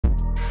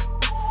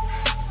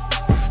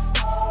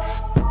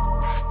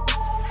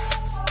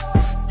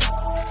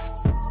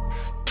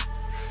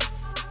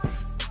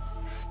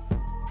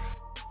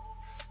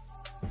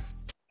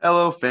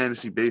Hello,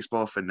 fantasy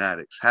baseball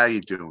fanatics. How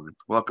you doing?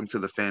 Welcome to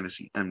the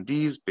Fantasy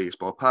MD's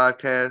Baseball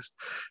Podcast.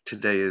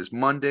 Today is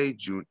Monday,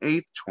 June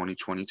 8th,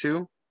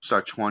 2022. It's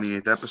our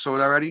 28th episode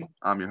already.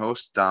 I'm your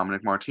host,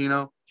 Dominic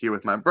Martino, here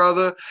with my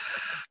brother,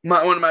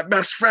 one of my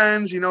best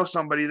friends,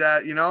 somebody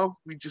that,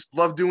 we just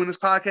love doing this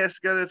podcast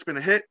together. It's been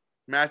a hit.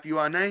 Matthew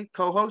Arne,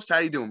 co-host. How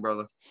you doing,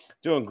 brother?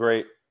 Doing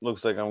great.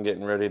 Looks like I'm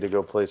getting ready to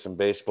go play some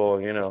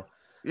baseball,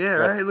 Yeah,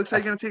 right? It looks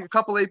like you're going to take a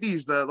couple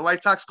ABs. The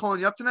White Sox calling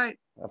you up tonight?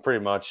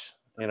 Pretty much.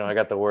 I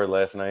got the word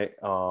last night.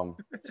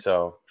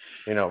 So,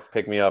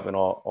 pick me up in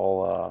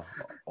all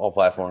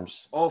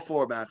platforms. All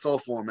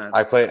formats.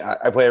 I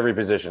play every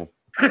position.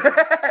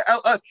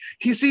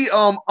 You see,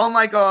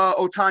 unlike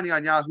Otani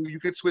on Yahoo, you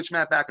could switch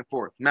Matt back and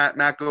forth.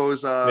 Matt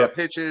goes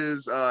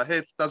pitches,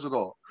 hits, does it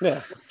all.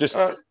 Yeah, just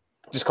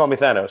call me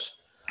Thanos.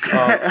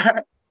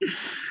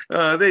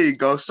 There you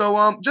go.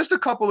 So, just a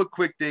couple of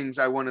quick things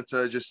I wanted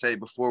to just say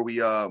before we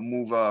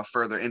move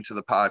further into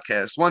the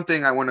podcast. One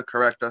thing I want to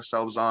correct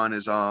ourselves on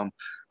is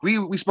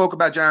we spoke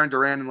about Jarren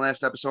Duran in the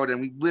last episode, and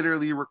we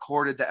literally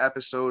recorded the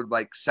episode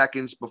like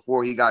seconds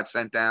before he got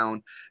sent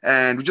down.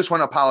 And we just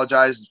want to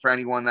apologize for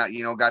anyone that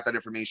got that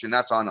information.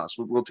 That's on us.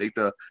 We'll take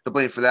the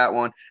blame for that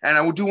one. And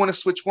I do want to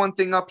switch one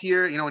thing up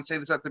here, and say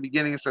this at the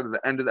beginning instead of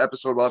the end of the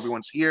episode while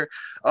everyone's here.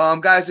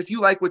 Guys, if you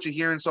like what you're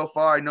hearing so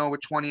far, I know we're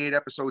 28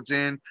 episodes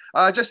in.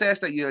 Just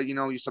ask that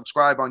you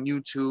subscribe on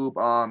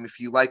YouTube. If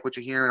you like what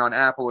you're hearing on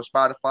Apple or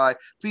Spotify,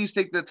 please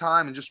take the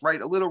time and just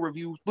write a little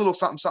review, little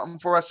something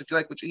for us. If you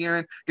like what you're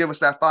hearing, give us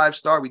that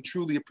 5-star. We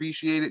truly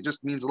appreciate it.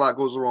 Just means a lot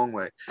goes the wrong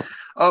way.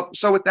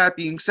 So with that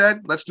being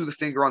said, let's do the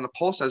finger on the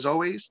pulse as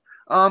always.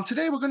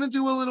 Today we're going to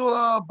do a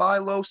little buy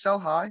low, sell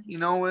high.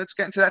 It's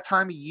getting to that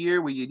time of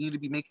year where you need to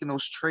be making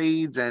those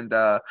trades and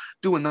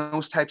doing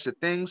those types of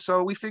things.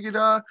 So we figured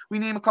we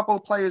name a couple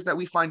of players that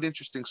we find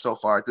interesting so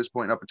far at this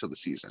point up until the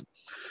season.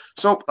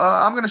 So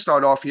I'm going to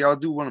start off here. I'll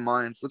do one of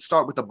mine. Let's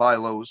start with the buy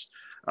lows.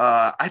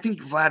 I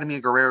think Vladimir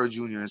Guerrero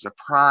Jr. is a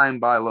prime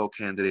buy low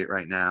candidate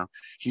right now.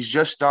 He's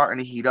just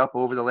starting to heat up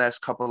over the last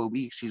couple of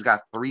weeks. He's got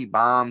 3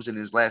 bombs in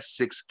his last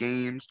 6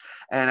 games,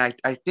 and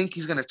I think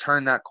he's going to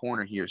turn that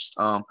corner here.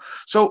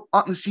 So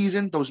on the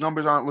season, those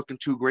numbers aren't looking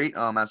too great.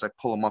 As I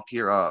pull them up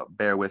here,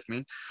 bear with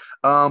me.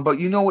 But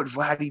you know what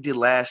Vladdy did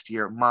last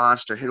year?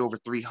 Monster, hit over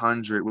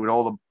 300 with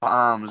all the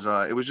bombs.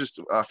 It was just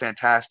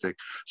fantastic.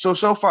 So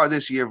far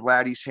this year,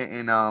 Vladdy's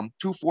hitting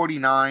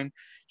 249.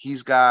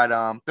 He's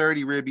got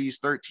 30 ribbies,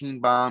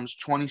 13 bombs,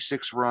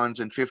 26 runs,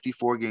 and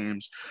 54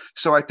 games.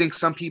 So I think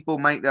some people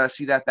might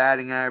see that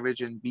batting average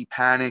and be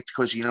panicked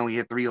because, he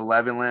hit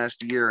 311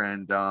 last year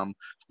and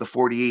the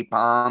 48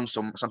 bombs.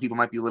 So some people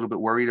might be a little bit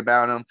worried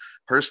about him.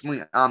 Personally,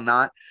 I'm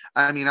not.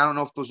 I mean, I don't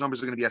know if those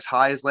numbers are going to be as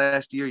high as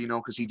last year,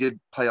 because he did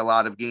play a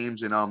lot of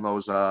games in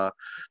those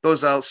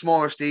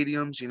smaller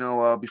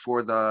stadiums,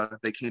 before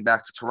they came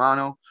back to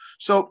Toronto.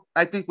 So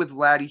I think with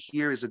Vladdy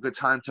here is a good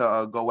time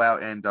to go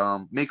out and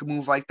make a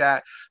move like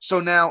that. So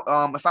now,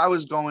 if I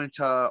was going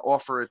to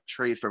offer a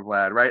trade for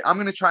Vlad, right, I'm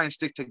going to try and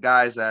stick to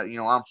guys that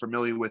I'm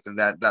familiar with and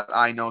that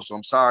I know. So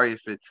I'm sorry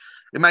if it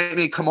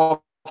may come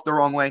off the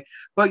wrong way,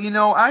 but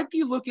I'd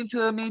be looking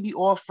to maybe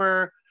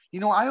offer.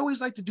 I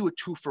always like to do a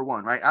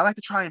 2-for-1, right? I like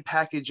to try and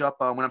package up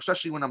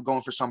especially when I'm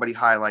going for somebody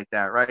high like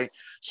that, right?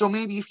 So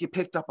maybe if you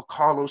picked up a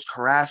Carlos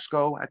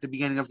Carrasco at the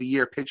beginning of the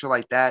year, pitcher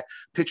like that,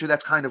 pitcher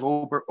that's kind of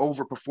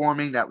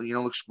overperforming, that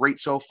looks great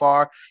so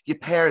far. You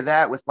pair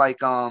that with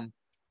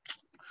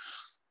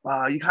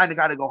you kind of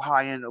got to go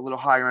a little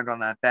higher end on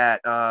that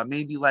bat.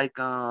 Maybe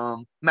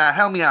Matt,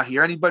 help me out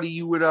here. Anybody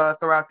you would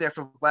throw out there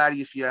for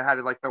Vladdy if you had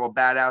to throw a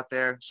bat out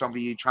there?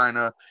 Somebody trying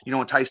to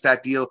entice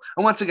that deal.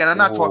 And once again, I'm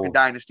not talking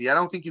Dynasty. I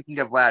don't think you can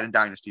get Vlad in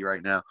Dynasty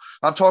right now.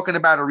 I'm talking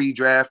about a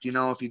redraft.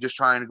 If you're just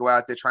trying to go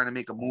out there trying to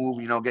make a move,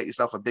 get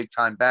yourself a big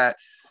time bat.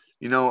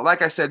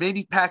 Like I said,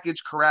 maybe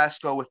package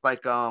Carrasco with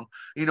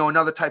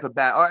another type of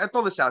bat. I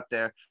throw this out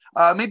there.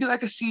 Maybe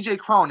like a CJ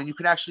Cron, and you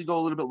could actually go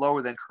a little bit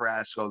lower than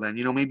Carrasco. Then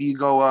maybe you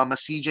go a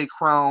CJ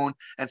Cron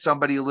and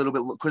somebody a little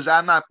bit, because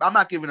I'm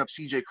not giving up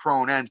CJ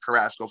Cron and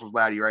Carrasco for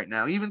Vladdy right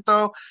now. Even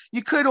though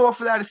you could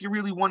offer that if you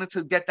really wanted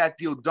to get that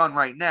deal done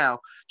right now,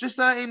 just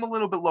aim a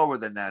little bit lower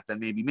than that. Then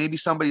maybe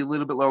somebody a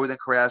little bit lower than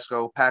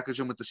Carrasco. Package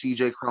them with the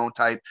CJ Cron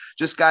type,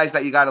 just guys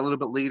that you got a little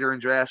bit later in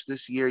drafts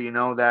this year.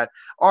 That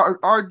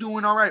are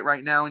doing all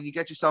right now, and you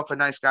get yourself a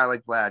nice guy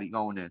like Vladdy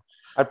going in.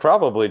 I'd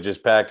probably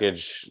just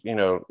package,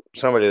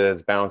 somebody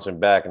that's bouncing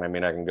back. And I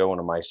mean, I can go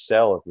into my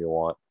cell if you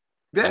want.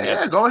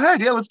 Yeah, go ahead.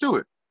 Yeah, let's do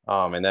it.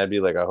 And that'd be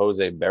like a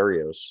Jose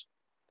Berrios.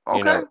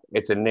 Okay.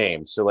 It's a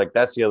name. So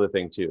that's the other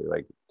thing too.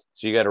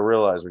 So you got to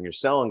realize when you're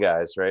selling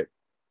guys, right?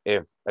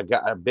 If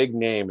a big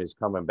name is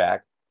coming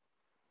back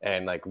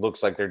and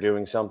looks like they're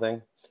doing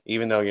something,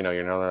 even though,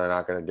 they're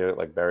not going to do it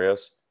like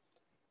Berrios,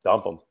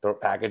 dump them,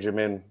 package them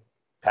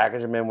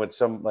in with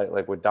some,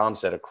 like what Dom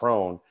said, a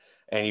Cron.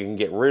 And you can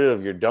get rid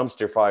of your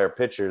dumpster fire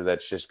pitcher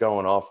that's just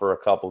going off for a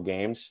couple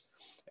games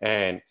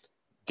and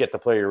get the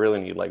player you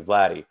really need, like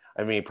Vladdy.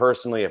 I mean,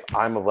 personally, if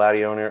I'm a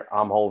Vladdy owner,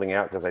 I'm holding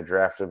out because I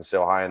drafted him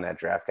so high in that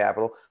draft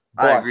capital.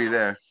 I agree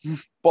there.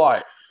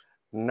 But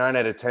 9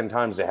 out of 10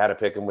 times they had to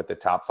pick him with the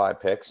top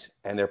 5 picks,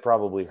 and they're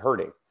probably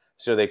hurting.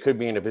 So they could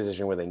be in a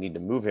position where they need to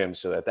move him.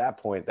 So at that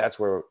point, that's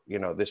where,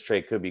 this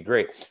trade could be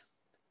great.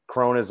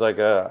 Crone is like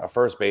a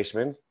first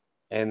baseman.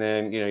 And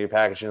then, you're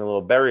packaging a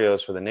little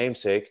Berrios for the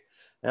namesake.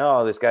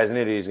 Oh, this guy's an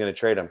idiot. He's going to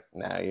trade him.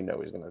 Nah, he's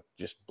going to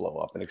just blow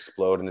up and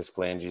explode, and his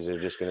phalanges are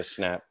just going to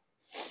snap.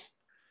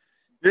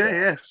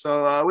 Yeah.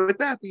 So with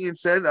that being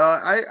said,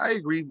 I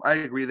agree. I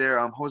agree there.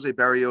 Jose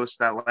Berrios,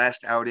 that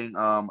last outing,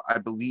 I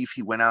believe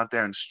he went out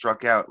there and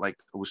struck out like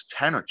it was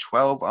 10 or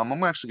 12.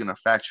 I'm actually gonna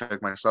fact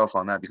check myself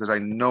on that because I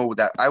know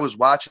that I was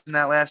watching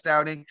that last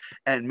outing,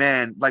 and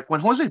man, like when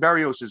Jose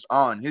Berrios is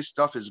on, his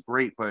stuff is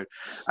great, but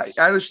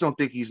I just don't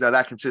think he's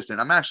that consistent.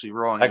 I'm actually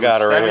wrong. I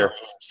got it right here.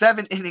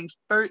 7 innings,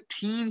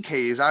 13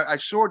 Ks. I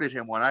shorted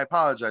him one. I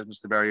apologize,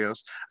 Mr.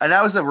 Berrios, and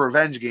that was a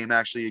revenge game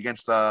actually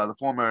against the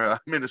former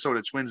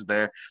Minnesota Twins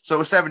there. So it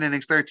was 7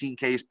 innings, 13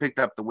 Ks, picked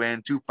up the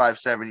win,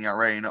 2.57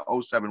 ERA, and a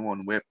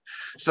 0.71 WHIP.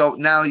 So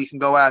now you can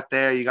go out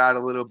there. You got a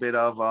little bit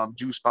of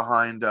juice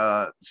behind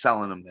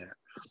selling them there.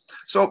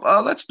 So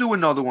let's do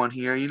another one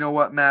here. You know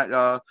what, Matt?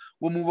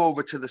 We'll move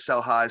over to the sell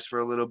highs for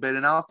a little bit,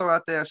 and I'll throw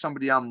out there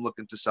somebody I'm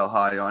looking to sell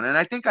high on. And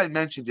I think I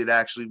mentioned it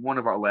actually one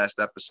of our last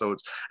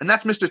episodes, and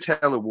that's Mr.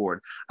 Taylor Ward.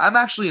 I'm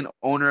actually an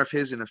owner of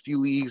his in a few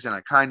leagues, and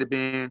I kind of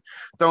been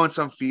throwing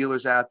some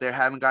feelers out there.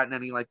 Haven't gotten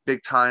any like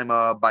big time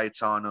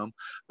bites on him,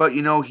 but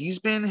he's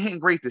been hitting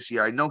great this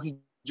year. I know he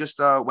just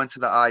went to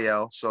the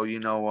IL, so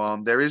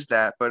there is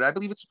that, but I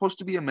believe it's supposed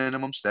to be a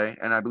minimum stay,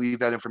 and I believe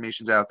that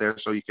information's out there,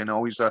 so you can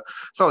always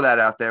throw that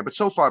out there. But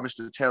so far,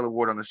 Mr. Taylor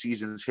Ward on the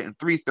season is hitting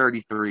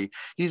 333.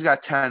 He's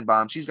got 10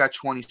 bombs, he's got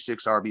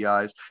 26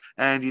 RBIs,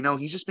 and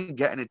he's just been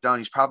getting it done.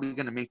 He's probably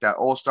going to make that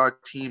all-star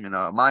team, in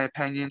my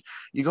opinion.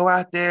 You go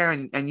out there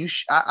and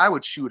I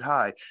would shoot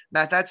high,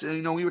 Matt. That's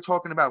we were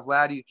talking about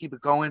Vladdy. You keep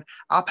it going.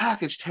 I'll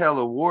package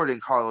Taylor Ward and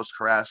Carlos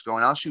Carrasco,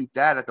 and I'll shoot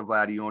that at the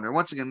Vladdy owner.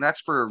 Once again,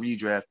 that's for a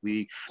redraft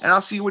league. And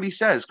I'll see what he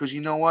says, because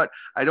you know what?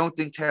 I don't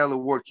think Taylor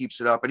Ward keeps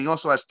it up. And he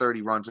also has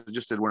 30 runs. I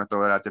just did want to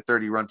throw that out there,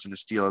 30 runs in the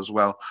steal as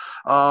well.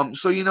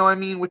 So,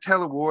 with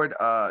Taylor Ward,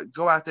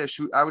 go out there,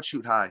 shoot. I would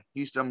shoot high.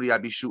 He's somebody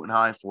I'd be shooting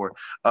high for.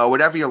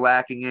 Whatever you're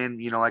lacking in,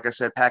 like I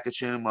said, package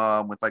him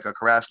with like a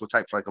Carrasco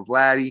type, like a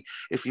Vladdy.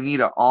 If you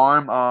need an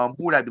arm,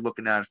 who would I be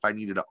looking at if I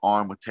needed an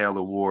arm with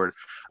Taylor Ward?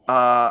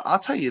 I'll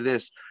tell you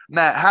this,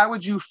 Matt, how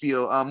would you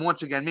feel?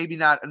 Once again, maybe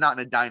not in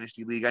a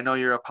dynasty league. I know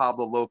you're a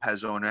Pablo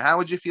Lopez owner. How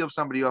would you feel if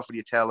somebody offered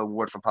you Taylor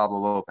Ward for Pablo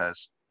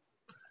Lopez?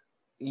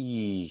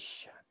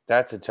 Eesh,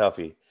 that's a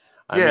toughie.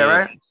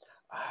 Right.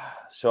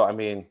 So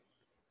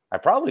I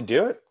probably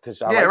do it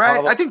because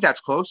right. I think that's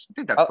close.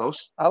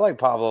 I like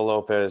Pablo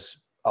Lopez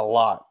a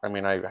lot. I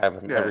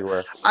have him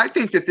everywhere. I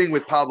think the thing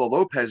with Pablo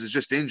Lopez is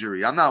just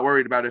injury. I'm not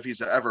worried about if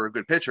he's ever a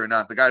good pitcher or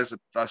not. The guy's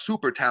a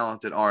super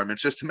talented arm.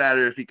 It's just a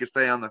matter if he can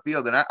stay on the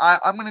field. And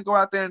I'm going to go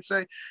out there and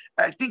say,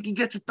 I think he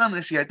gets it done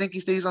this year. I think he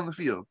stays on the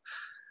field.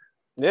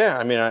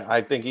 Yeah,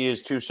 I think he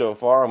is too so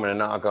far. I'm going to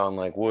knock on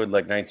wood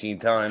 19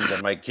 times.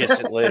 I might kiss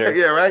it later.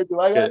 Yeah, right. Do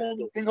I got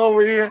anything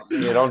over here?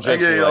 Yeah, don't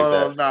jinx me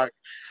like that.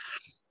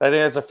 I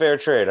think that's a fair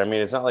trade.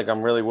 It's not like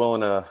I'm really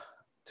willing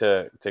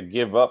to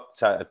give up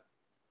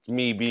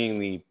me being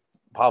the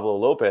Pablo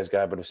Lopez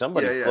guy, but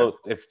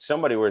if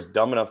somebody was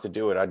dumb enough to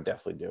do it, I'd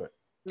definitely do it.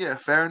 Yeah,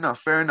 fair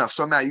enough.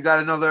 So Matt, you got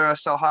another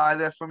sell high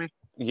there for me?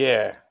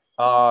 Yeah.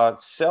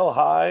 Sell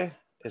high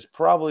is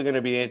probably going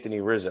to be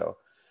Anthony Rizzo.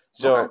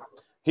 So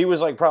he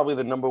was probably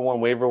the number one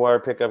waiver wire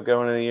pickup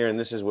going into the year, and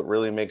this is what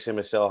really makes him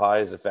a sell high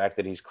is the fact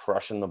that he's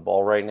crushing the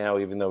ball right now,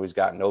 even though he's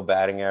got no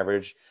batting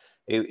average.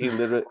 He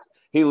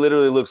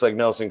literally looks like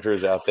Nelson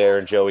Cruz out there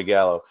and Joey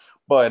Gallo.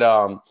 But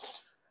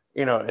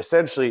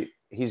essentially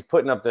he's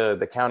putting up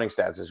the counting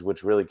stats,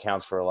 which really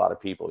counts for a lot of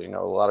people. A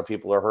lot of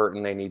people are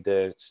hurting. They need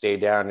to stay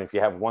down. And if you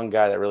have one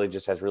guy that really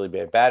just has really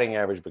bad batting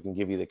average, but can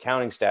give you the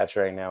counting stats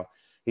right now,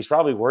 he's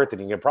probably worth it.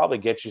 He can probably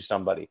get you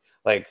somebody.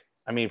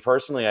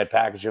 Personally, I'd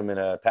package him in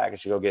a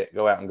package to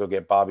go out and go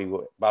get Bobby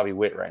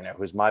Witt right now,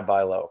 who's my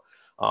buy low.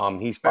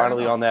 He's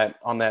finally on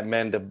that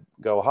mend to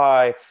go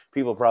high.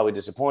 People are probably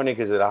disappointed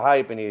because of the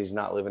hype and he's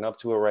not living up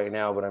to it right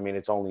now. But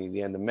it's only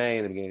the end of May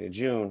and the beginning of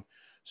June.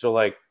 So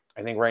I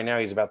think right now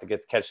he's about to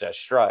catch that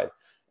stride.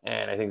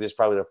 And I think this is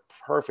probably the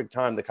perfect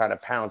time to kind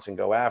of pounce and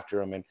go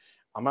after him. And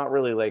I'm not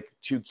really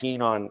too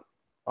keen on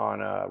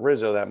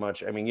Rizzo that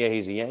much.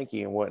 He's a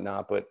Yankee and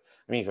whatnot, but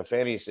for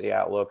fantasy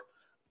outlook,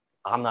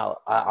 I'm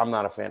not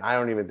a fan. I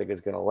don't even think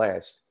it's going to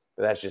last,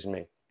 but that's just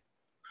me.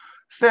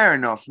 Fair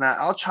enough, Matt.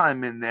 I'll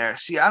chime in there.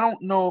 See, I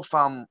don't know if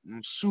I'm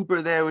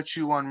super there with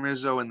you on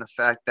Rizzo and the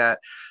fact that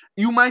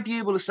you might be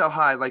able to sell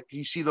high.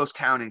 You see those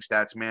counting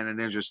stats, man, and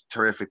they're just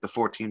terrific. The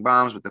 14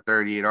 bombs with the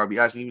 38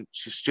 RBIs, and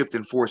he's chipped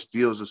in 4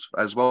 steals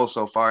as well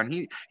so far.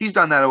 And he's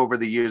done that over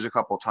the years a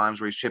couple of times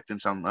where he's chipped in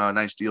some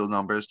nice steal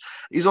numbers.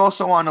 He's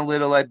also on a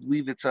little, I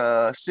believe it's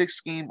a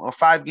 6-game or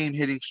 5-game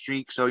hitting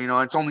streak. So,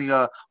 it's only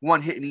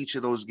one hit in each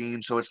of those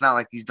games. So it's not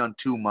like he's done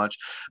too much.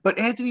 But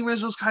Anthony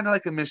Rizzo's kind of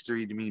like a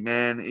mystery to me,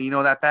 man.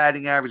 That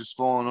batting average has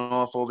fallen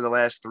off over the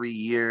last 3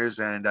 years.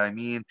 And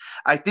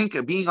I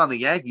think being on the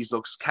Yankees,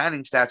 those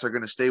counting stats are are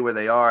going to stay where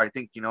they are. I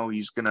think,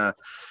 he's going to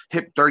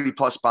hit 30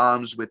 plus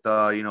bombs with,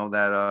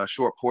 that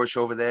short porch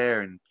over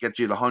there and get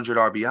you the 100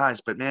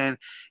 RBIs. But man,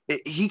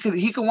 he could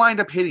wind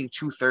up hitting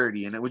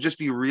 230, and it would just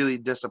be really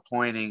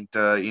disappointing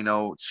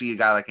to, see a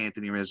guy like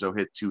Anthony Rizzo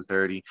hit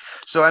 230.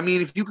 So, I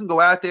mean, if you can go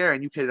out there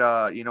and you could,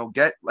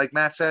 get, like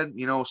Matt said,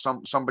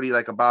 somebody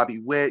like a Bobby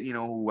Witt,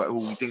 who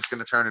we think is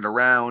going to turn it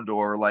around,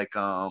 or like,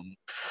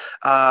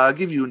 I'll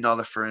give you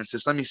another, for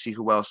instance. Let me see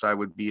who else I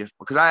would be,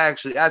 because I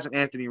actually, as an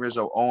Anthony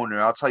Rizzo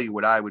owner, I'll tell you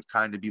what I would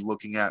kind of be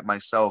looking at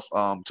myself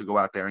to go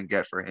out there and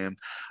get for him.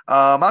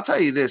 I'll tell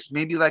you this,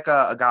 maybe like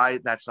a guy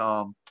that's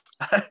a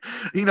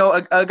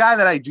guy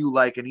that I do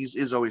like, and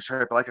is always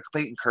hurt, but like a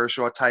Clayton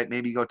Kershaw type.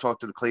 Maybe go talk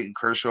to the Clayton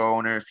Kershaw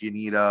owner if you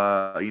need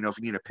a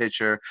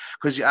pitcher,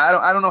 because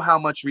I don't know how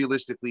much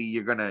realistically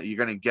you're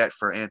gonna get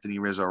for Anthony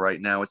Rizzo right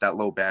now with that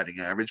low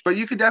batting average, but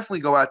you could definitely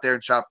go out there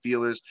and shop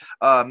feelers.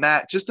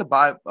 Matt, just to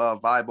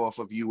vibe off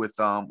of you with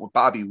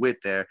Bobby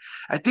Witt there,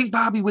 I think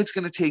Bobby Witt's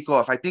gonna take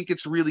off. I think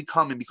it's really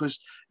coming because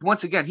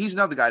once again, he's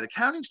another guy. The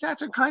counting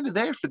stats are kind of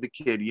there for the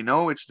kid.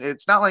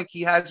 It's not like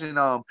he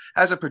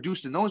hasn't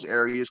produced in those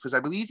areas, because I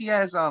believe he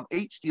has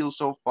 8 steals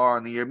so far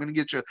in the year. I'm going to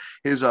get you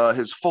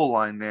his full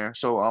line there.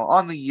 So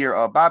on the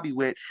year, Bobby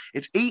Witt,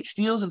 it's 8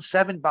 steals and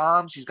 7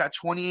 bombs. He's got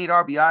 28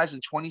 RBIs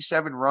and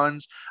 27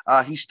 runs.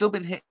 He's still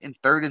been hitting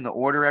third in the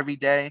order every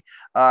day.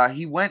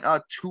 He went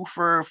 2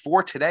 for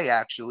 4 today,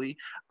 actually,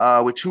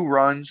 with 2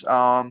 runs.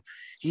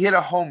 He hit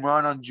a home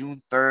run on June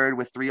 3rd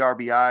with 3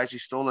 RBIs. He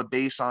stole a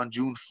base on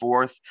June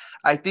 4th.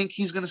 I think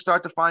he's going to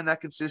start to find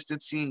that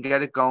consistency and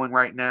get it going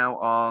right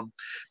now.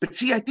 But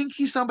see, I think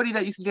he's somebody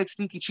that you can get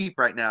sneaky cheap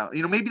right now.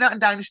 Maybe not in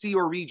Dynasty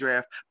or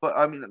redraft, but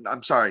I mean,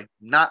 I'm sorry,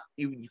 not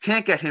you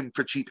can't get him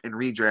for cheap in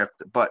redraft,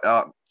 but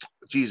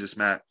Jesus,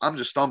 Matt, I'm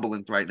just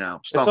stumbling right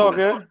now. It's all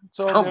good.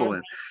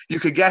 Stumbling.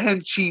 You could get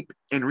him cheap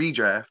in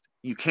redraft.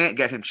 You can't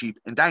get him cheap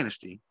in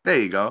Dynasty. There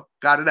you go.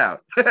 Got it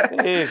out.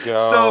 There you go.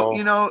 So,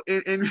 in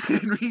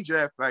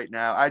redraft right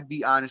now, I'd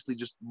be honestly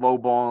just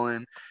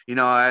lowballing.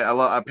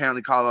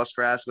 Apparently Carlos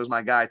Carrasco is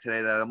my guy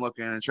today that I'm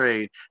looking to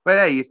trade. But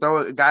hey, you throw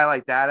a guy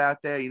like that out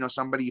there,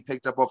 somebody you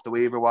picked up off the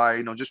waiver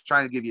wire, just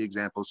trying to give you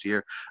examples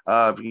here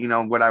of,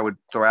 what I would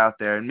throw out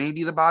there. And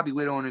maybe the Bobby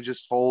Witt owner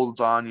just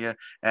folds on you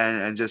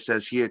and just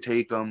says, here,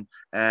 take him.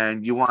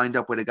 And you wind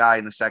up with a guy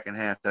in the second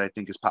half that I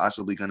think is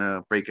possibly going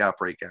to break out.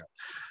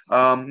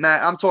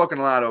 Matt, I'm talking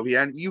a lot over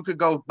here, and you could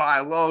go buy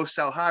low,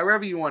 sell high,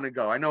 wherever you want to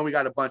go. I know we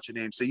got a bunch of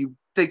names, so you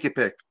take your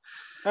pick.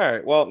 All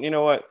right. Well, you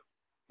know what?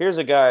 Here's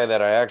a guy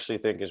that I actually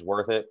think is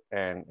worth it,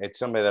 and it's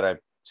somebody that I've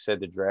said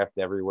to draft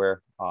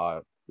everywhere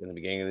in the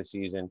beginning of the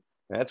season,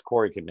 and that's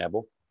Corey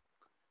Knebel.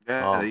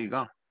 Yeah, there you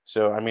go.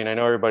 So, I mean, I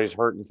know everybody's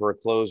hurting for a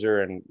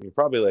closer, and you're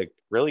probably like,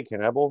 really,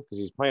 Knebel? Because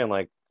he's playing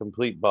like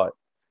complete butt.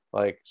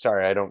 Like,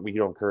 sorry, we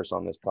don't curse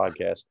on this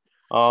podcast.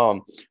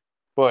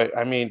 But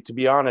I mean, to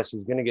be honest,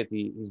 he's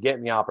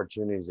getting the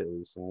opportunities at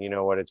least. And you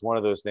know what? It's one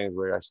of those things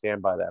where I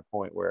stand by that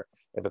point where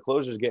if a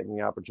closer's getting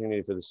the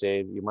opportunity for the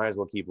save, you might as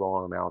well keep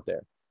rolling him out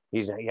there.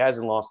 He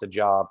hasn't lost a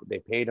job. They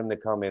paid him to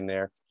come in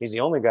there. He's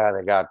the only guy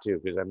they got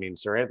too, because I mean,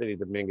 Sir Anthony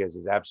Dominguez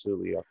is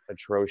absolutely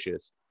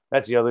atrocious.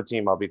 That's the other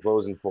team I'll be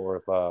closing for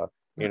if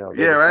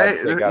yeah, right.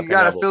 You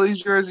got a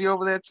Phillies jersey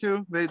over there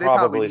too. They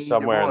probably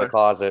somewhere in the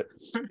closet.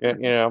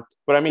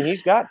 But I mean,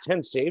 he's got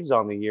 10 saves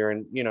on the year,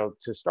 and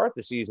to start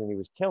the season, he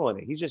was killing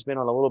it. He's just been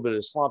on a little bit of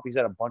a slump. He's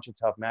had a bunch of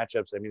tough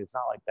matchups. I mean, it's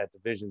not like that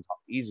division's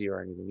easy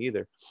or anything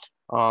either.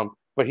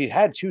 But he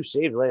had 2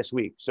 saves last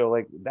week, so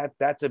like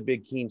that's a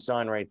big keen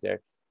sign right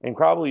there. And you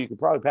could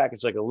probably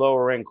package like a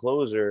lower end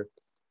closer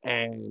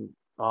and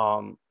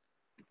whatnot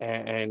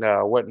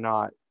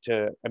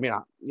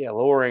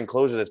lower end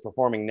closer that's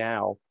performing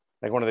now,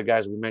 like one of the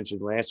guys we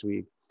mentioned last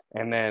week,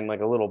 and then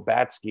like a little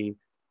Batsky,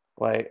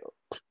 like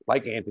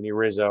Anthony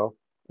Rizzo,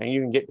 and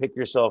you can pick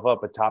yourself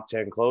up a top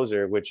 10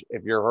 closer, which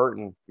if you're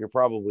hurting, you're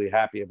probably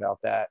happy about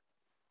that.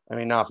 I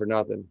mean, not for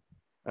nothing.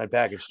 I'd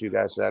package 2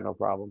 guys to that, no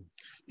problem.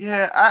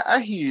 Yeah,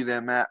 I hear you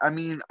there, Matt. I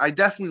mean, I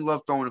definitely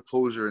love throwing a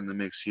closer in the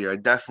mix here. I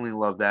definitely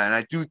love that, and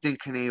I do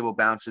think Knebel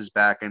bounces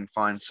back and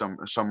finds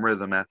some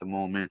rhythm at the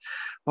moment.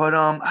 But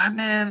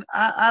I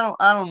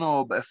don't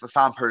know if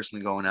I'm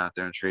personally going out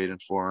there and trading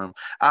for him.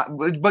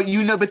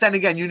 But then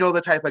again,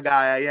 the type of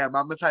guy I am.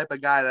 I'm the type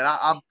of guy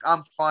that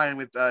I'm fine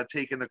with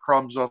taking the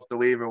crumbs off the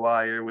waiver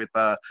wire with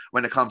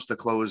when it comes to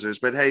closers.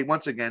 But hey,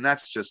 once again,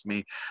 that's just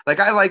me. Like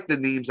I like the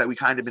names that we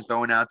kind of been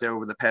throwing out there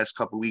over the past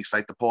couple of weeks,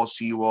 like the Paul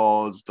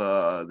Sewalds,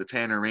 the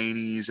Tanner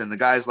Rainey's, and the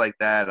guys like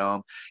that.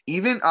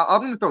 Even I'm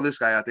going to throw this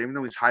guy out there, even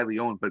though he's highly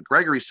owned. But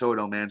Gregory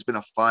Soto, man, it's been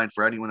a find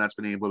for anyone that's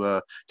been able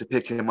to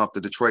pick him up.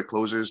 The Detroit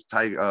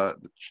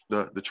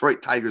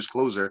Detroit Tigers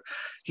closer.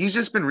 He's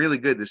just been really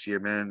good this year,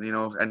 man.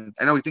 And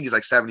I know we think he's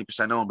like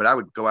 70% owned, but I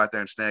would go out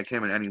there and snag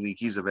him in any league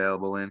he's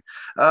available in.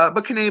 But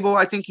Knebel,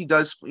 I think he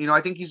does.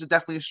 I think he's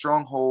definitely a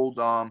strong hold.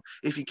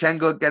 If you can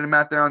go get him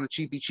out there on the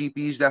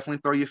cheapies,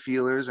 definitely throw your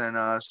feelers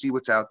and see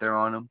what's out there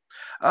on him.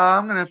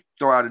 I'm gonna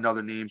throw out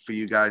another name for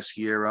you guys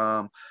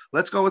here.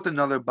 Let's go with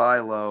another buy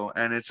low,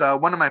 and it's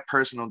one of my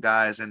personal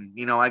guys, and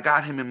I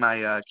got him in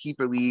my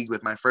keeper league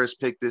with my first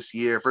pick this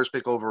year, first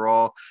pick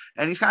overall,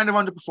 and he's kind of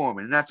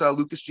underperforming, and that's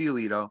Lucas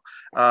Giolito.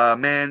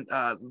 Man,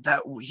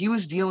 that he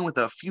was dealing with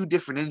a few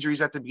different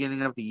injuries at the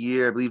beginning of the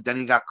year. I believe then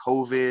he got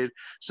COVID,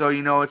 so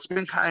it's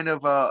been kind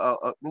of a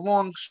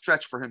long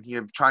stretch for him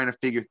here, trying to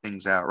figure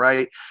things out,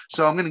 right?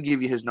 So I'm gonna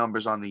give you his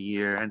numbers on the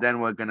year, and then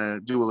we're gonna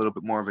do a little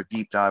bit more of a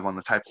deep dive on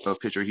the type of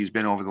pitcher he's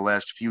been over the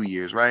last few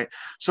years, right?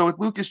 So with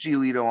Lucas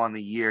Giolito on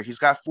the year, he's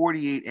got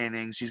 48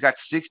 innings, he's got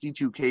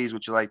 62 Ks,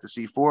 which you like to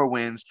see, 4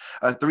 wins,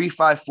 a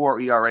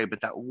 3.54 ERA,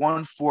 but that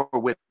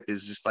 1.4 WHIP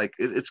is just like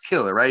it's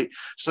killer, right?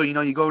 So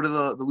you go to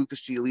the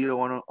Lucas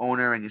Giolito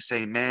owner and you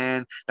say,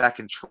 man, that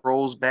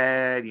control's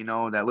bad,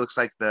 that looks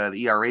like the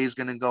ERA is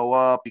going to go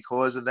up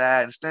because of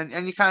that,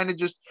 and you kind of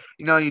just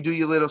you do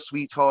your little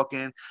sweet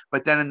talking,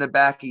 but then in the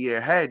back of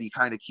your head, you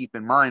kind of keep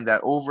in mind that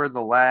over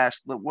the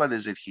last, what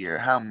is it here?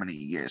 How many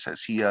years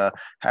has he had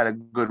a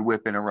good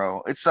whip in a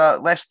row? It's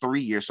last 3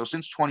 years. So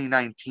since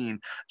 2019,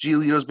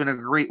 Giolito's been a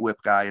great whip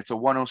guy. It's a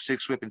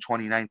 106 whip in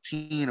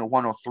 2019, a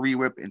 103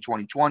 whip in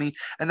 2020,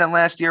 and then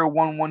last year a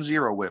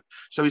 110 whip.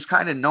 So he's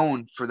kind of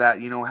known for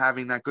that,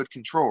 having that good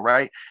control,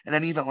 right? And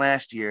then even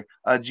last year,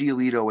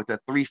 Giolito with a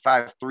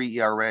 3.53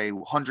 ERA,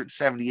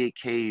 178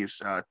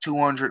 Ks,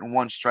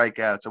 201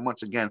 strikeouts, and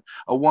once again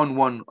a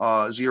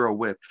 110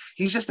 whip.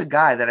 He's just a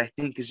guy that I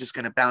think is just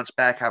going to bounce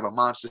back, have a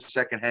monster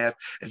second half.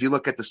 If you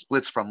look at the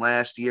splits from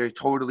last year, he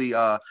totally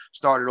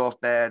started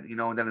off bad, and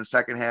then in the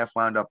second half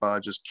wound up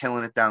just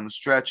killing it down the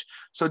stretch.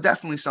 So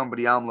definitely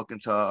somebody I'm looking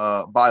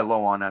to buy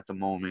low on at the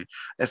moment.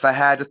 If I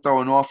had to throw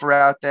an offer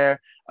out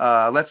there,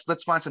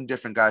 let's find some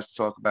different guys to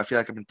talk about. I feel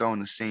like I've been throwing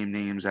the same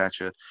names at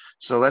you.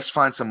 So let's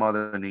find some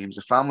other names.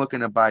 If I'm looking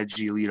to buy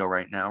Giolito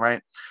right now,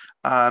 right?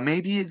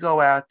 Maybe you go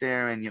out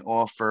there and you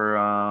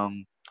offer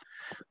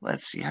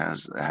let's see,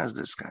 how's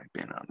this guy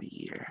been on the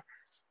year?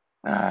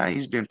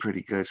 He's been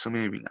pretty good, so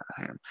maybe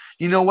not him.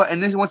 You know what?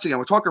 And this, once again,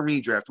 we're talking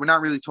redraft. We're not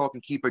really talking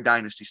keeper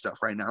dynasty stuff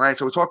right now, right?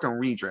 So we're talking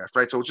redraft,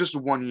 right? So it's just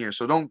 1 year.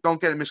 So don't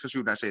get it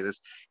misconstrued when I say this.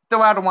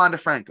 Throw out a Wander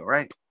Franco,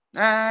 right?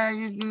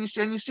 You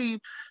see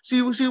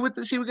what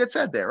gets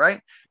said there,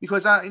 right?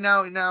 Because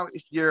now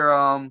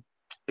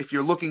if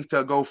you're looking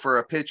to go for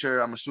a pitcher,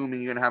 I'm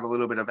assuming you're going to have a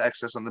little bit of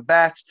excess on the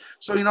bats.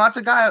 So, it's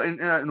a guy in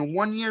a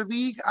 1 year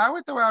league. I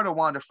would throw out a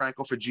Wander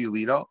Franco for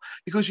Giolito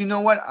because you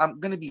know what? I'm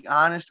going to be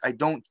honest. I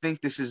don't think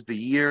this is the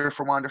year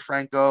for Wander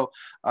Franco.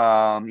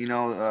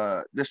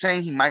 They're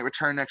saying he might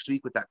return next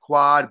week with that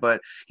quad,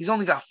 but he's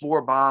only got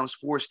 4 bombs,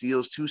 4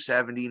 steals,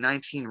 270,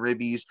 19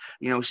 ribbies,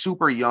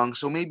 super young.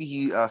 So maybe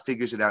he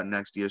figures it out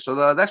next year.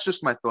 So that's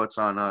just my thoughts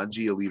on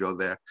Giolito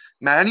there.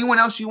 Matt, anyone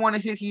else you want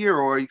to hit here,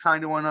 or you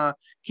kind of want to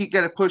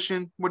get it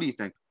pushing? What do you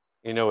think?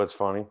 You know what's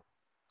funny?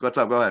 What's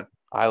up? Go ahead.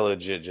 I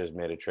legit just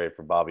made a trade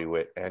for Bobby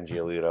Witt and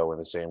Giolito in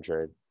the same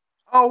trade.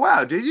 Oh,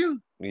 wow. Did you?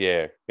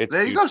 Yeah.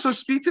 There you go. So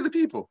speak to the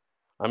people.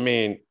 I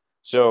mean,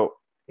 so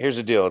here's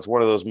the deal. It's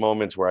one of those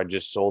moments where I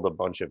just sold a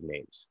bunch of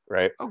names,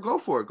 right? Oh, go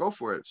for it. Go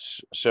for it.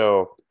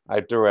 So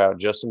I threw out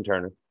Justin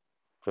Turner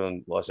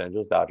from Los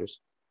Angeles Dodgers.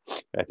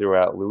 I threw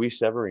out Luis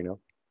Severino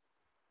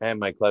and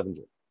Mike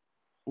Clevinger.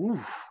 Ooh,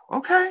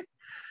 okay.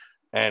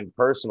 And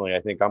personally, I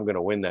think I'm going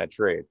to win that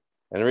trade.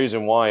 And the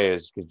reason why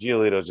is because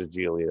Giolito's a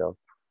Giolito.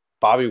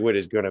 Bobby Witt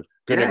is going to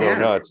go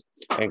nuts.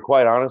 And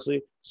quite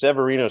honestly,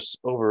 Severino's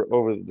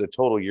over the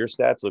total year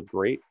stats look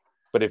great.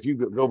 But if you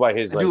go by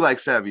his, I do like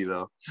Sevy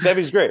though.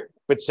 Sevy's great,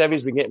 but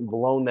Sevy's been getting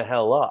blown the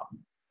hell up,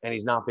 and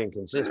he's not being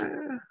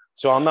consistent.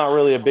 So I'm not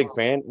really a big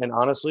fan. And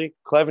honestly,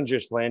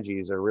 Clevenger's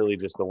flanges are really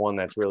just the one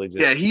that's really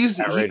just I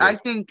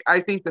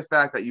think the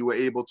fact that you were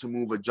able to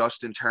move a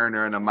Justin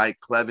Turner and a Mike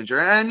Clevenger,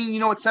 and I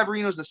mean,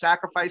 Severino's the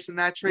sacrifice in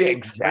that trade.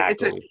 Yeah,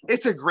 exactly.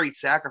 It's a great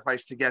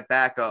sacrifice to get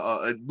back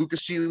a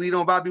Lucas Giolito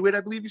and Bobby Witt,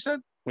 I believe you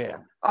said. Yeah.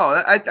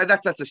 Oh,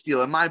 that's a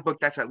steal. In my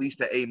book, that's at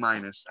least an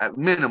A-, at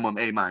minimum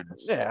A-.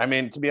 Yeah, I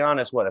mean, to be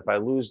honest, what if I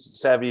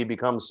lose Sevy,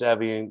 becomes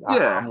Sevy?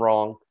 I'm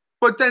wrong.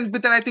 But then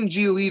I think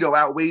Giolito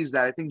outweighs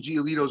that. I think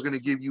Giolito is going to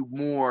give you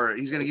more.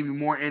 He's going to give you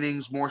more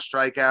innings, more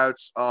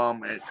strikeouts,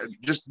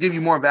 just give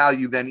you more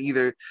value than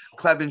either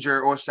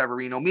Clevenger or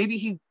Severino. Maybe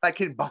he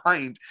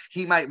combined,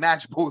 he might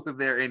match both of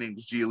their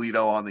innings,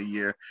 Giolito, on the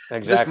year.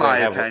 Exactly. Just my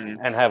opinion.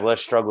 And have less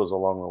struggles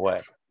along the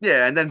way.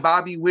 Yeah, and then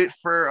Bobby Witt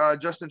for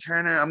Justin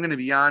Turner. I'm gonna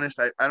be honest.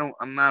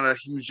 I'm not a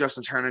huge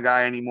Justin Turner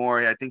guy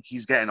anymore. I think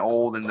he's getting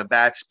old, and the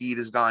bat speed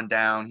has gone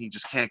down. He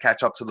just can't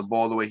catch up to the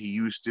ball the way he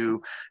used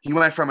to. He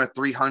went from a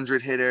 300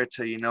 hitter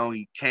to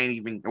he can't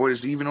even. What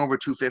is even over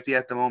 250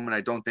 at the moment? I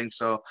don't think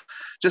so.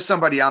 Just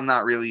somebody I'm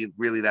not really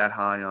that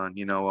high on.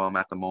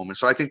 At the moment.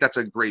 So I think that's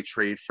a great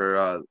trade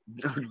for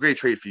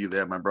you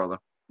there, my brother.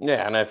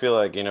 Yeah, and I feel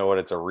like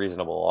it's a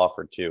reasonable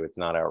offer too. It's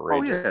not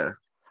outrageous. Oh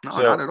yeah, no,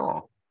 not at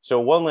all. So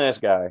one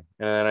last guy,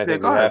 and then I Yeah,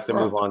 think go we ahead. have to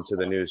move on to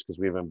the news because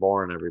we've been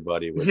boring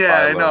everybody with Yeah,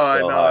 buy I low, know, I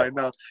sell know, high. I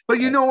know. But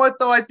you know what,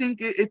 though? I think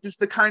it's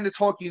the kind of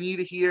talk you need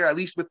to hear. At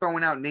least we're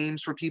throwing out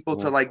names for people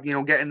to Mhm. like,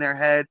 get in their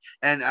head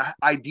and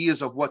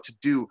ideas of what to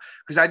do.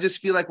 Because I just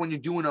feel like when you're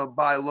doing a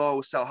buy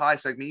low, sell high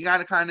segment, you got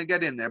to kind of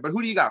get in there. But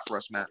who do you got for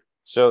us, Matt?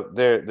 So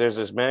there's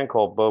this man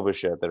called Boba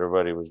that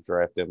everybody was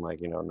drafting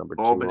like number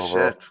Oh, two but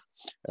overall.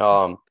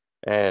 shit.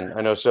 And I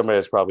know somebody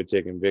that's probably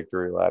taking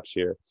victory laps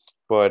here,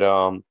 but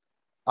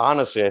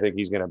honestly, I think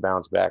he's going to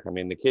bounce back. I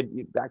mean, the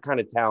kid, that kind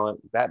of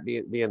talent,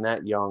 being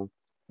that young,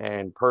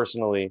 and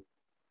personally,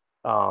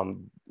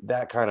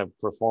 that kind of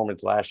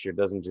performance last year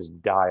doesn't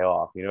just die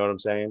off. You know what I'm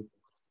saying?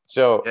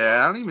 So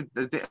Yeah, I don't even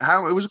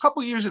how it was a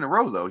couple years in a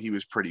row though. He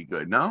was pretty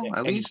good. No, at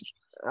and least.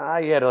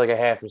 he had like a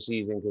half a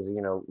season because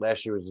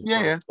last year was his Yeah,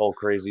 first yeah. full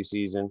crazy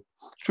season.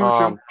 True,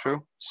 true, Um,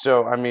 true.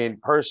 so I mean,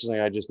 personally,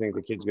 I just think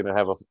the kid's going to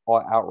have a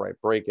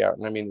outright breakout.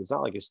 And I mean, it's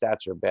not like his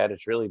stats are bad.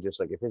 It's really just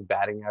like if his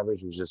batting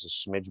average was just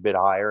a smidge bit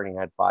higher and he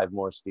had 5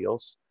 more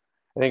steals,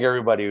 I think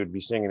everybody would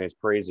be singing his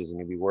praises and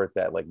he'd be worth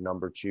that like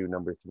number 2,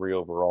 number 3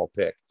 overall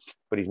pick.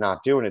 But he's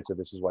not doing it, so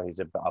this is why he's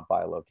a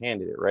buy low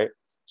candidate, right?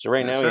 So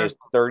right Yes, now he sir. has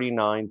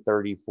 39,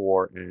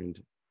 34, and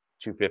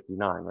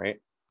 259, right?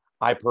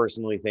 I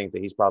personally think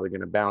that he's probably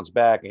going to bounce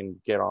back and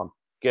get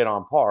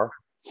on par.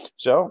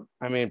 So,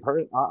 I mean,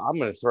 I'm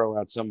going to throw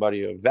out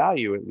somebody of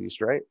value at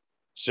least, right?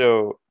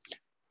 So,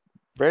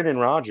 Brendan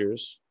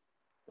Rodgers,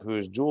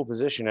 who's dual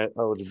position at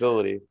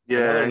eligibility,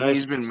 another Yeah, nice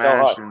he's been sell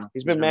high. mashing. He's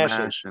He's been been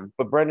mashing, mashing.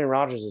 but Brendan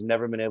Rodgers has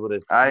never been able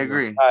to, I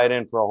agree. tie it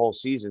in for a whole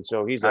season.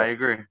 So he's I a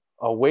agree.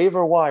 a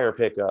waiver wire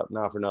pickup,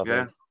 not for nothing,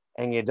 Yeah.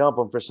 and you dump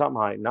him for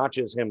something high. Not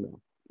just him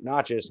though,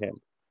 not just him.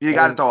 You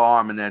got to And throw an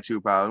arm in there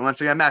too, probably. Once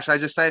again, Matt, should I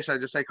just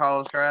say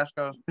Carlos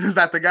Carrasco? Is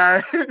that the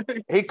guy? he Is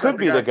that could the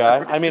be the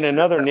guy? guy. I mean, Is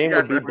another that the name guy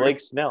would be for- Blake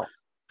Snell.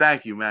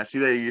 Thank you, Matt. See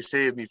that you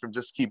saved me from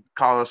just keep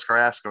Carlos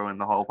Carrasco in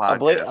the whole A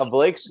podcast.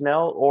 Blake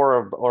Snell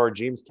or a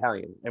James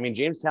Callion. I mean,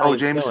 James Oh, Callion's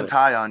Jameson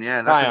killing it. Tyon.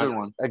 Yeah, that's a Tyon. good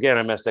one. Again,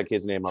 I messed that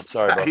kid's name up.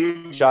 Sorry, bro.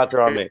 You Shots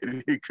are on me.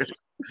 good, you good.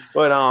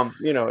 But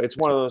it's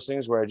one of those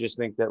things where I just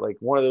think that like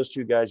one of those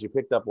two guys you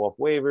picked up off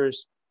waivers,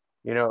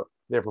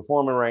 they're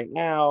performing right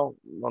now.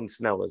 Well,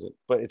 Snell isn't,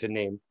 but it's a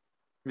name.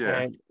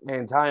 Yeah,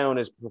 And Tyone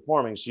is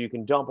performing, so you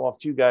can dump off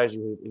two guys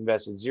you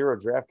invested zero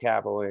draft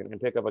capital in and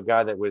pick up a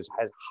guy that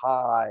has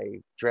high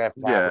draft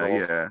yeah, capital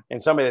yeah,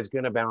 and somebody that's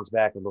going to bounce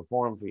back and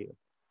perform for you.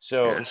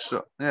 So yeah.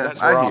 So yeah,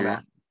 that's I where I'm hear you.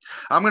 at.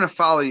 I'm going to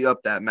follow you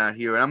up that, Matt,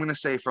 here. And I'm going to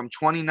say from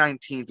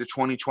 2019 to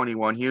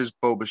 2021, here's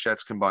Bo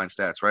Bichette's combined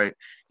stats, right?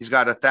 He's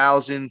got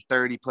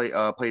 1,030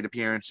 plate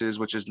appearances,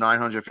 which is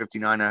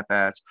 959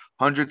 at-bats,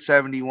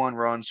 171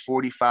 runs,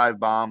 45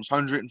 bombs,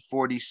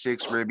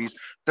 146 ribbies,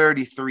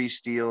 33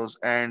 steals,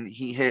 and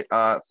he hit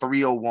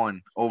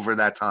 301 over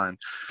that time.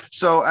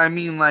 So, I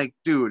mean, like,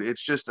 dude,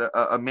 it's just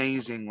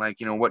amazing, like,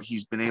 what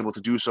he's been able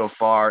to do so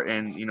far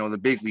in, the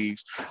big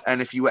leagues.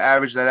 And if you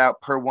average that out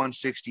per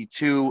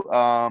 162,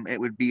 it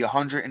would be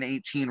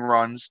 118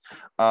 runs,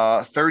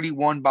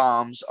 31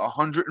 bombs,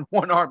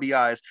 101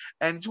 RBIs,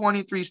 and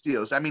 23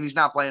 steals. I mean, he's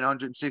not playing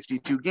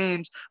 162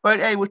 games, but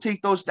hey, we'll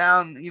take those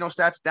down,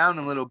 stats down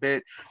a little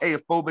bit. Hey,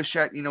 if Bo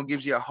Bichette,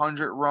 gives you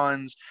 100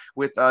 runs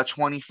with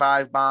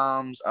 25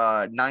 bombs,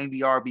 90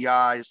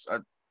 RBIs,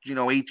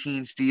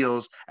 18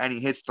 steals, and he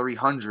hits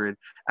 300.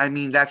 I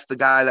mean, that's the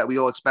guy that we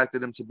all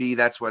expected him to be.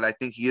 That's what I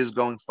think he is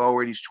going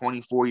forward. He's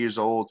 24 years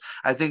old.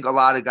 I think a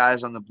lot of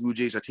guys on the Blue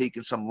Jays are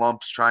taking some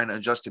lumps trying to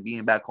adjust to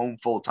being back home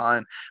full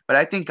time. But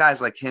I think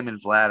guys like him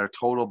and Vlad are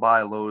total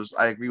buy lows.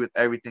 I agree with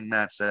everything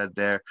Matt said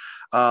there.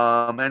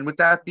 And with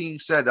that being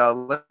said,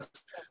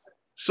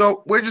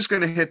 so we're just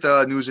going to hit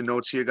the news and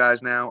notes here,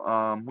 guys, now.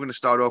 We're going to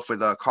start off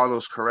with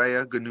Carlos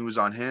Correa. Good news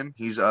on him.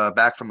 He's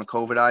back from the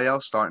COVID IL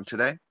starting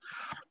today.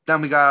 Then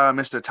we got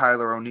Mr.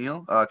 Tyler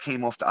O'Neill.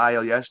 Came off the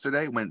IL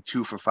yesterday, went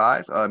 2 for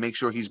 5. Make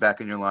sure he's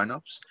back in your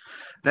lineups.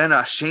 Then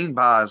Shane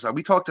Baz.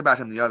 We talked about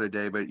him the other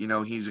day, but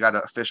he's got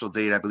an official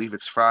date. I believe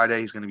it's Friday.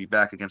 He's going to be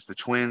back against the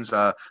Twins.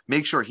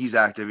 Make sure he's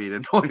activated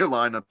in all your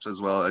lineups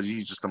as well, as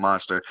he's just a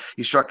monster.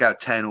 He struck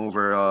out 10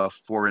 over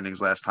 4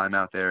 innings last time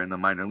out there in the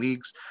minor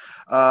leagues.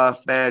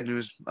 Bad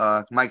news.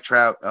 Mike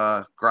Trout,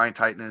 grind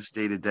tightness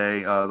day to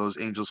day.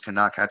 Those Angels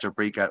cannot catch a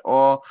break at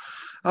all.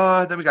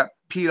 Then we got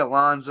Pete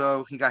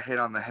Alonso. He got hit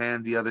on the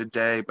hand the other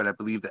day, but I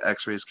believe the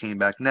x-rays came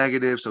back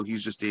negative, so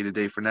he's just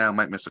day-to-day for now.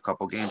 Might miss a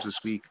couple games this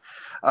week.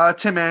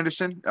 Tim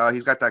Anderson,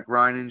 he's got that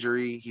groin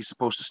injury. He's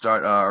supposed to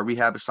start a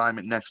rehab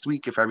assignment next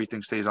week if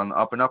everything stays on the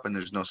up and up and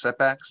there's no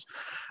setbacks.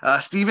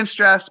 Steven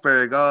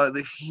Strasburg,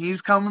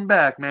 he's coming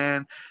back,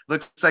 man.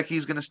 Looks like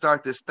he's going to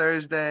start this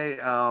Thursday.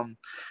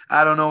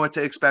 I don't know what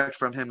to expect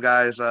from him,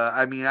 guys.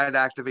 I mean, I'd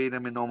activate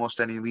him in almost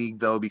any league,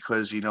 though,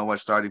 because you know what,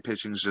 starting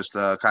pitching is just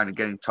kind of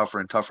getting tougher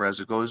and tougher as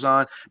it goes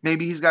on.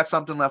 Maybe he's got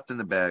something left in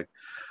the bag.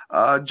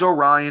 Joe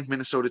Ryan,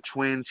 Minnesota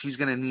Twins. He's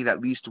going to need at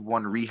least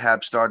one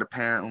rehab start,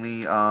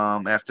 apparently,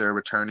 after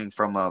returning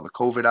from the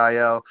COVID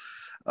IL.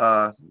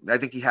 I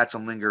think he had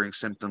some lingering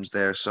symptoms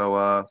there,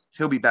 so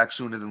he'll be back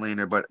sooner than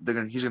later, but he's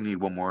going to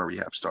need one more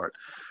rehab start.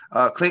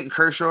 Clayton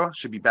Kershaw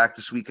should be back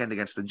this weekend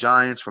against the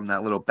Giants from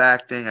that little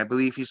back thing. I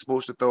believe he's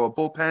supposed to throw a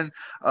bullpen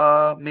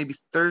maybe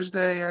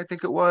Thursday, I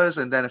think it was.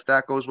 And then if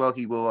that goes well,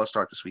 he will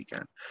start this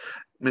weekend.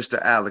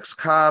 Mr. Alex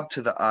Cobb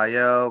to the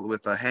IL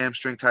with a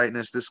hamstring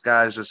tightness. This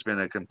guy's just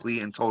been a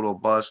complete and total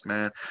bust,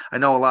 man. I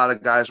know a lot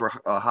of guys were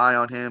high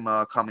on him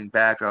coming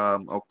back,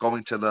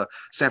 going to the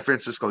San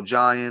Francisco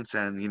Giants.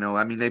 And,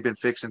 I mean, they've been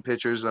fixing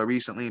pitchers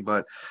recently,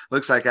 but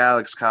looks like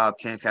Alex Cobb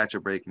can't catch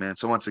a break, man.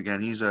 So once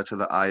again, he's to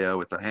the IL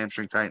with a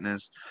hamstring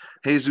tightness.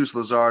 Jesus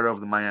Luzardo of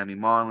the Miami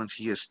Marlins.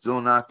 He is still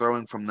not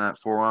throwing from that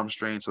forearm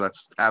strain, so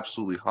that's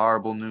absolutely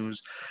horrible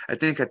news. I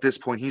think at this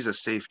point he's a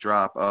safe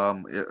drop.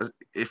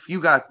 If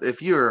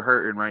you're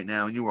hurting right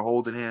now and you were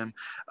holding him,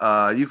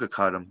 you could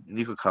cut him.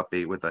 You could cut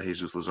bait with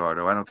Jesus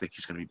Luzardo. I don't think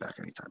he's going to be back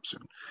anytime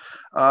soon.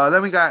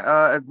 Then we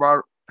got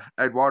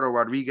Eduardo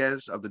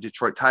Rodriguez of the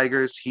Detroit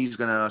Tigers. He's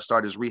going to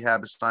start his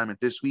rehab assignment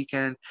this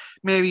weekend.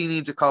 Maybe he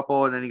needs a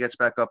couple, and then he gets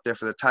back up there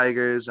for the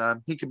Tigers.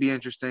 He could be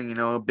interesting,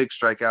 a big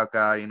strikeout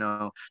guy,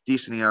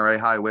 decent ERA,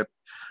 high whip.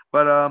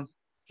 But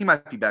he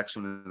might be back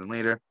sooner than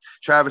later.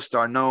 Travis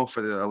d'Arnaud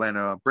for the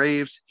Atlanta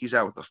Braves. He's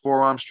out with a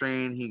forearm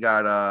strain. He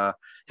got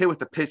hit with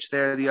the pitch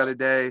there the other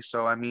day.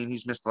 So, I mean,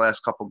 he's missed the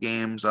last couple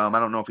games. I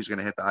don't know if he's going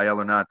to hit the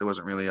IL or not. There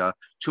wasn't really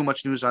too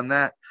much news on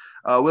that.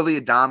 Willie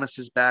Adames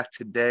is back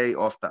today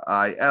off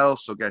the IL,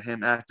 so get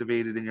him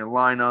activated in your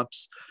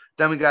lineups.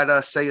 Then we got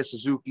Seiya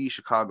Suzuki,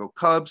 Chicago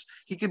Cubs.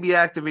 He could be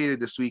activated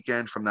this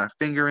weekend from that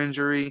finger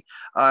injury.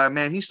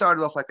 Man, he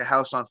started off like a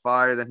house on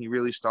fire. Then he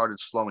really started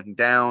slowing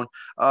down.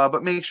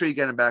 But make sure you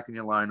get him back in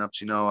your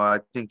lineups. I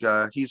think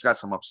he's got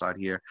some upside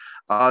here.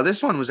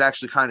 This one was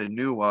actually kind of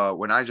new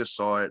when I just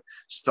saw it.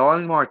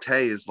 Starling Marte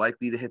is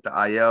likely to hit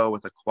the IL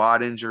with a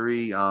quad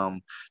injury.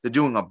 They're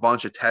doing a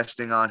bunch of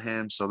testing on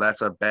him, so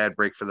that's a bad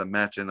break for the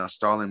Mets and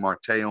Starling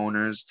Marte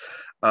owners.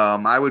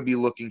 I would be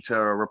looking to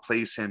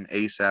replace him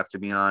ASAP, to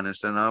be honest.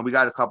 And we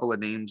got a couple of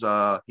names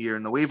here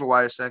in the waiver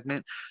wire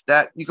segment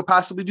that you could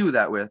possibly do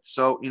that with.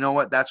 So, you know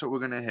what? That's what we're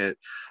going to hit.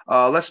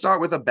 Let's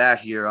start with a bat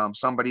here.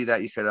 Somebody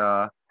that you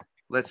could,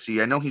 let's see.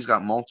 I know he's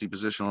got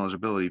multi-positional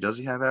eligibility. Does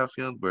he have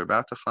outfield? We're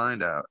about to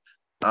find out.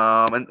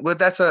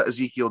 That's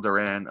Ezekiel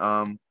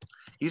Duran.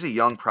 He's a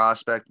young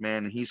prospect,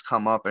 man, and he's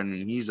come up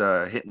and he's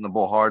hitting the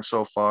ball hard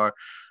so far.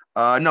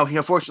 No, he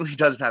unfortunately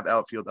doesn't have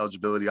outfield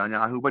eligibility on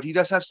Yahoo, but he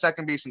does have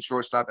second base and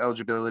shortstop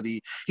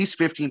eligibility. He's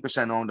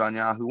 15% owned on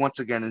Yahoo. Once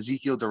again,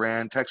 Ezekiel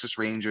Duran, Texas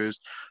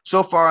Rangers.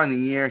 So far in the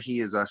year, he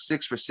is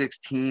 6 for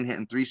 16,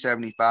 hitting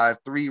 375,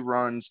 3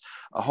 runs,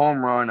 a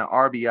home run, an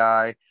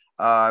RBI.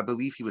 I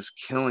believe he was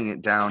killing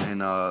it down in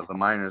the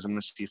minors. I'm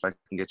going to see if I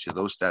can get you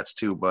those stats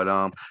too.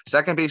 But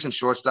second base and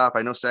shortstop,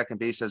 I know second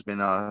base has been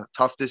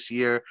tough this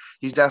year.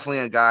 He's definitely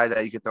a guy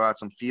that you could throw out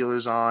some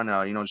feelers on,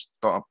 just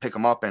pick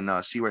him up and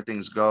see where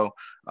things go.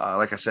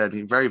 Like I said,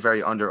 he's very,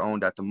 very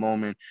under-owned at the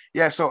moment.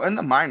 Yeah, so in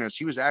the minors,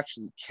 he was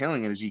actually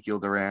killing it, Ezekiel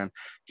Duran.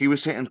 He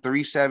was hitting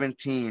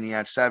 317. He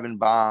had 7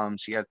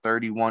 bombs. He had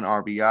 31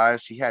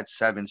 RBIs. He had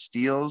 7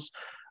 steals.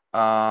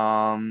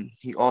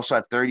 He also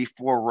had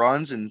 34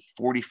 runs in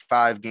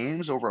 45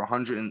 games, over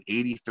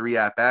 183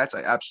 at-bats.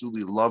 I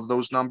absolutely love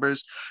those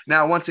numbers.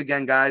 Now, once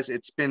again, guys,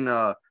 it's been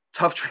a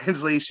tough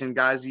translation.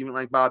 Guys, even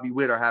like Bobby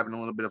Witt are having a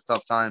little bit of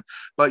tough time.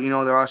 But,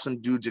 there are some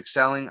dudes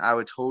excelling. I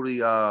would totally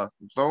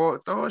throw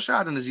a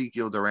shot in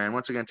Ezekiel Duran.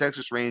 Once again,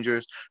 Texas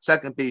Rangers,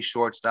 second base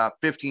shortstop,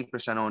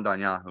 15% owned on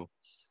Yahoo.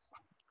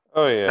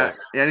 Oh, yeah.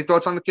 Any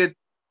thoughts on the kid?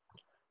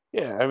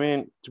 Yeah, I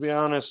mean, to be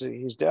honest,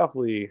 he's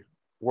definitely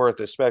worth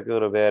a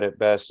speculative ad at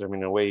best. I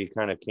mean, the way he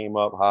kind of came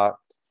up hot,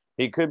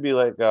 he could be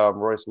like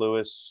Royce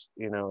Lewis,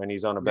 and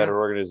he's on a better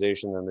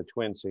organization than the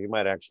Twins, so he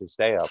might actually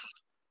stay up.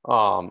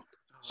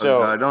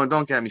 So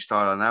don't get me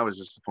started on that. Was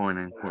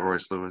disappointing with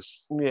Royce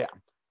Lewis. Yeah.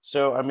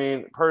 So I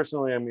mean,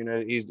 personally,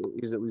 he's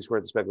at least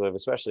worth the speculative,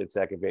 especially at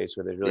second base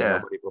where there's really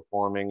nobody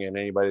performing, and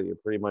anybody that you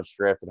pretty much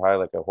drafted high,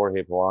 like a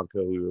Jorge Polanco,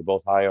 who we were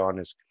both high on,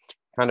 has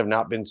kind of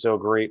not been so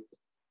great.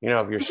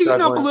 If you're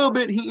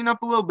struggling, heating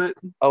up a little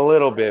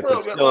bit,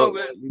 but still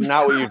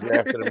not what you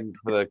drafted him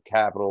for the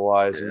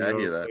capital-wise. Yeah, I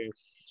hear that.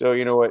 So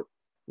you know what,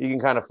 you can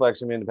kind of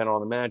flex him in depending on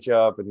the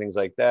matchup and things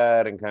like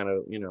that, and kind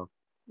of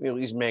at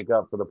least make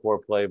up for the poor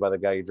play by the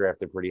guy you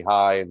drafted pretty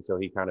high until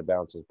he kind of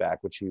bounces back,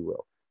 which he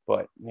will.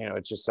 But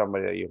it's just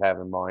somebody that you have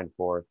in mind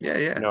for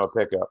a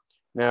pickup.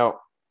 Now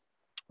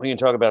we can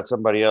talk about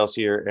somebody else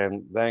here,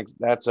 and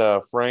that's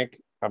Frank.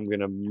 I'm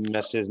gonna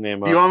mess his name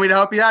up. Do you want me to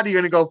help you out? Or are you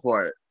gonna go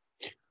for it?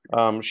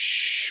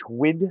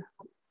 Schwindel.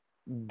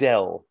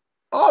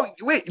 Oh,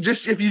 wait,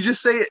 if you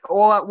just say it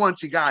all at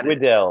once, you got it.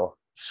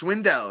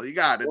 Swindell, you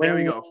got it. There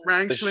we go.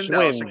 Frank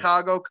Schwindel,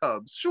 Chicago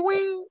Cubs.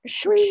 Swing.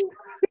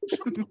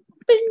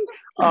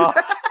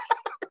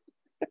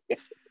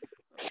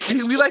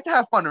 We like to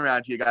have fun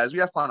around here, guys. We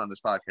have fun on this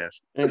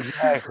podcast.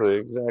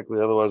 Exactly.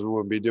 Otherwise, we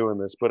wouldn't be doing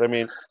this. But I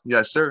mean,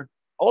 yes, sir.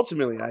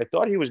 Ultimately, I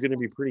thought he was going to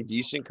be pretty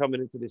decent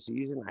coming into the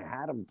season. I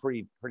had him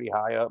pretty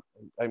high up.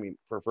 I mean,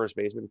 for first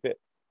baseman fit.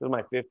 This was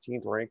my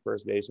 15th ranked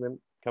first baseman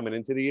coming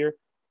into the year.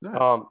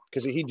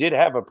 Because he did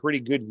have a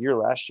pretty good year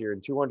last year in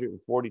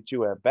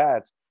 242 at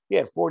bats. He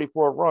had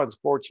 44 runs,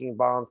 14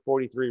 bombs,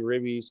 43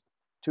 ribbies,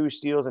 2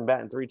 steals, and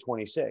batting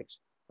 326,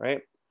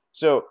 right?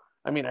 So,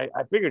 I mean, I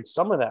figured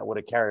some of that would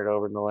have carried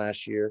over in the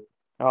last year.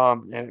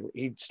 And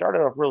he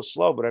started off real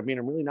slow, but I mean,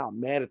 I'm really not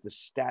mad at the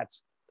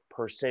stats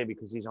per se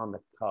because he's on the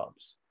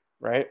Cubs,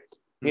 right?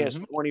 He has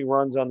Mm-hmm. 20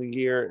 runs on the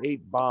year,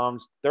 8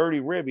 bombs, 30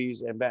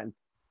 ribbies, and batting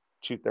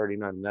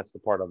 239. And that's the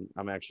part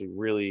I'm actually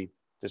really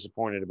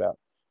disappointed about.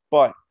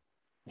 But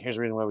here's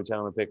the reason why we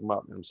tell him to pick him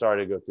up. And I'm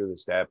sorry to go through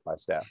this stat by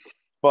stat.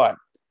 But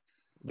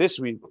this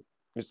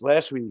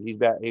last week, he's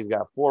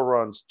got 4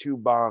 runs, 2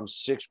 bombs,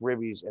 6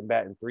 ribbies, and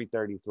batting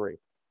 333.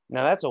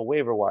 Now that's a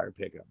waiver wire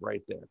pickup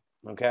right there.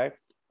 Okay.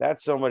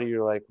 That's somebody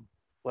you're like,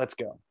 let's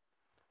go.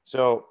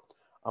 So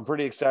I'm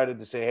pretty excited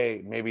to say,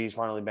 hey, maybe he's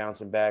finally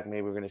bouncing back.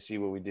 Maybe we're going to see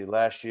what we did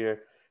last year.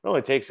 It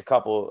only takes a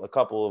couple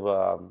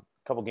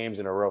games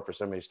in a row for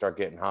somebody to start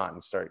getting hot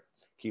and start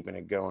keeping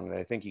it going. And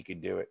I think he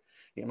could do it.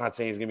 I'm not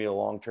saying he's going to be a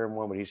long-term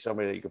one, but he's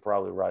somebody that you could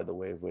probably ride the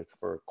wave with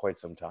for quite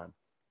some time.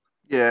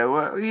 Yeah,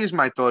 well, here's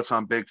my thoughts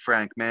on Big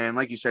Frank, man.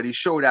 Like you said, he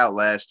showed out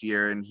last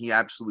year and he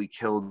absolutely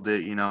killed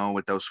it,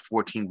 with those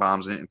 14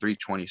 bombs and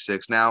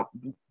 326. Now,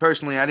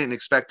 personally, I didn't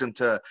expect him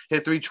to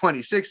hit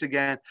 326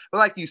 again. But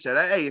like you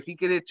said, hey, if he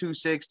could hit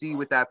 260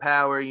 with that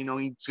power, he's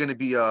going to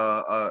be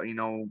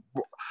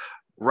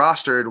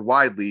rostered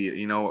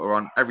widely,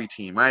 on every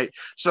team, right?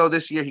 So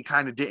this year he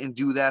kind of didn't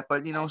do that,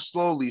 but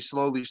slowly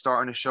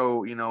starting to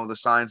show, the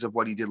signs of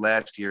what he did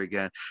last year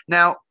again.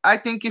 Now, I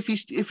think if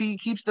he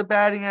keeps the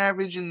batting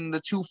average in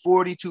the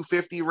 240,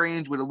 250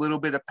 range with a little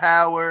bit of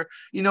power,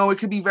 it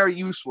could be very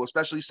useful,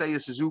 especially say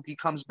if Suzuki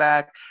comes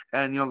back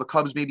and the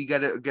Cubs maybe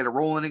get it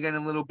rolling again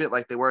a little bit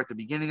like they were at the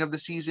beginning of the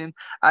season.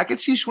 I could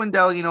see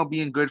Schwindel,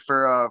 being good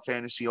for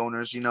fantasy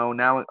owners.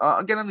 Now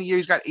again on the year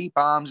he's got 8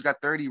 bombs, he's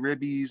got 30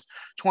 ribbies,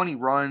 20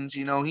 runs.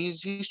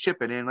 He's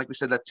chipping in. Like we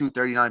said, that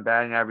 239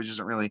 batting average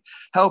isn't really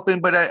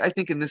helping, but I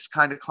think in this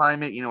kind of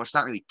climate, it's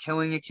not really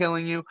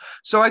killing you.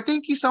 So I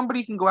think he's somebody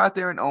you can go out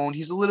there and own.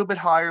 He's a little bit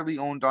higherly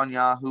owned on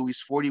Yahoo.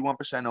 He's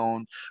 41%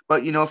 owned.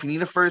 But if you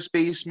need a first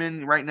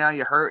baseman right now,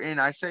 you're hurting,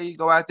 I say you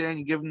go out there and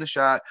you give him the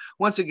shot.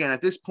 Once again,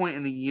 at this point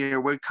in the year,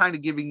 we're kind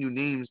of giving you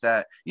names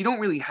that you don't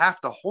really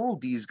have to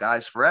hold these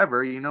guys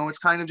forever. It's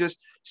kind of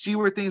just see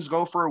where things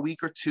go for a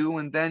week or two,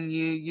 and then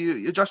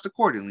you adjust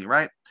accordingly,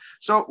 right?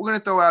 So we're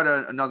gonna throw out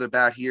another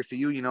bat here for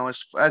you.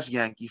 As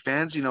Yankee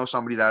fans,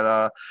 somebody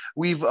that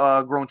we've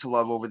grown to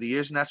love over the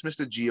years, and that's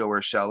Mr. Gio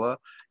Urshela.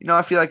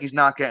 I feel like he's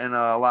not getting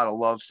a lot of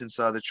love since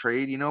the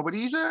trade. But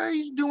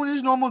he's doing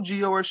his normal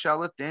Gio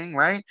Urshela thing,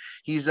 right?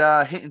 He's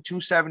hitting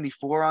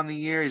 274 on the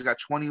year. He's got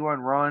 21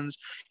 runs.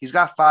 He's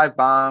got 5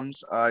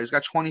 bombs. He's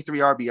got 23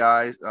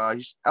 RBIs.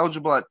 He's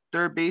eligible at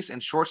third base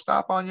and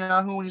shortstop on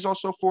Yahoo, and he's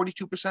also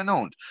 42%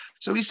 owned.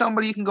 So he's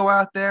somebody you can go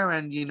out there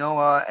and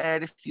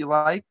add if you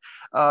like.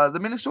 The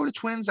Minnesota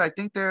Twins, I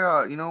think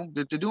they're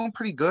doing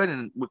pretty good,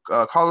 and with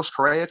Carlos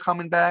Correa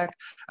coming back,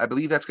 I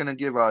believe that's going to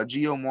give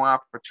Gio more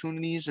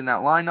opportunities in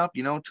that lineup,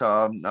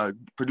 to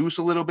produce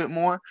a little bit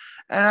more.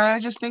 And I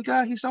just think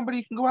he's somebody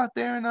you can go out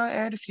there and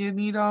add if you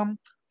need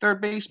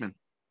third baseman.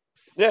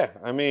 Yeah,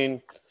 I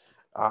mean,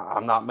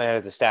 I'm not mad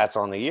at the stats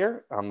on the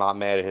year. I'm not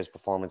mad at his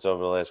performance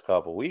over the last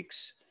couple of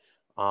weeks.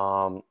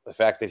 The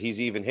fact that he's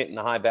even hitting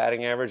the high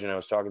batting average, and I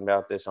was talking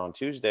about this on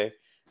Tuesday,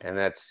 and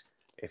that's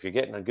if you're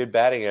getting a good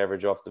batting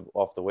average off the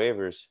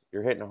waivers,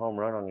 you're hitting a home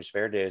run on your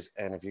spare days.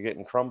 And if you're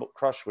getting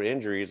crushed with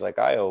injuries like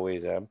I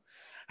always am,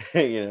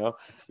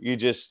 you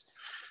just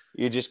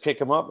pick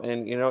him up,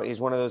 and he's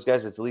one of those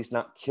guys that's at least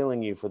not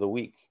killing you for the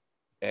week.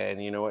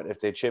 And you know what? If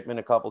they chip in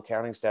a couple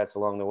counting stats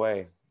along the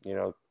way,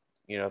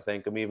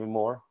 thank him even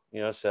more.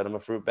 Set him a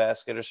fruit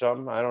basket or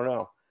something. I don't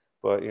know,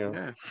 but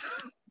Yeah.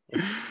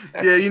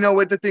 Yeah,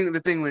 what the thing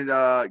with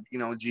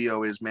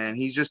Gio is, man,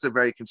 he's just a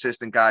very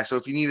consistent guy. So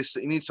if you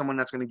need someone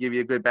that's going to give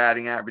you a good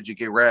batting average, you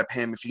can grab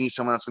him. If you need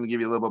someone that's going to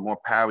give you a little bit more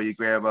power, you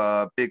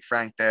grab Big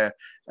Frank there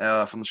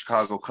from the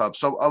Chicago Cubs.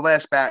 So a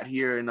last bat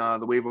here in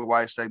the waiver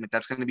wire segment,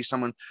 that's going to be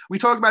someone we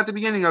talked about at the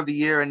beginning of the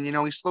year, and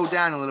he slowed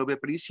down a little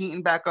bit, but he's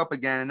heating back up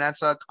again, and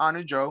that's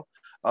Connor Joe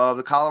of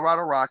the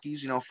Colorado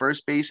Rockies,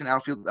 first base and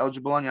outfield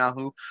eligible on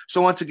Yahoo.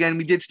 So once again,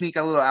 we did sneak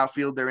a little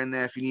outfielder in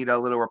there if you need a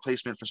little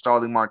replacement for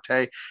Starling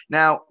Marte.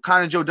 Now,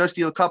 Connor Joe does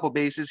steal a couple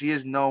bases.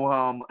 He's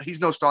no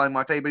Starling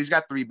Marte, but he's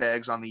got 3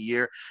 bags on the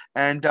year.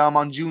 And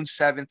on June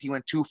 7th, he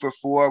went 2 for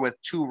 4 with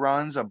 2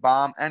 runs, a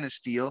bomb, and a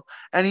steal.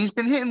 And he's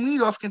been hitting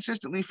leadoff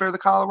consistently for the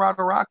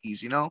Colorado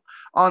Rockies.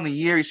 On the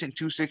year, he's hitting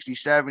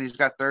 267. He's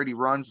got 30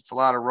 runs. It's a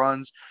lot of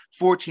runs,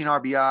 14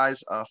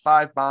 RBIs,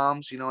 5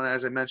 bombs, and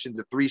as I mentioned,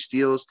 the 3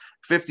 steals,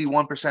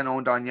 51%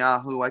 owned on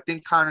Yahoo. I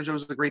think Connor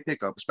Joe's a great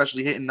pickup,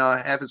 especially hitting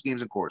half his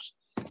games in course.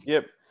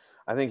 Yep.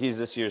 I think he's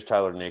this year's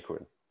Tyler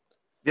Naquin.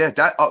 Yeah,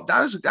 that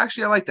was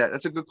actually, I like that.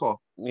 That's a good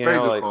call. Very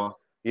good call.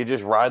 You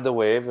just ride the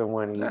wave, and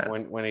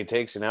when he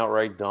takes an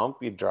outright dump,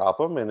 you drop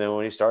him, and then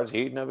when he starts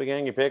heating up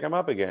again, you pick him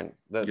up again.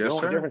 The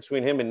only difference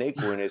between him and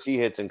Naquin is he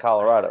hits in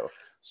Colorado.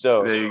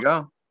 So there you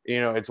go.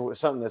 It's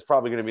something that's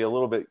probably going to be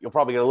you'll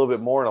probably get a little bit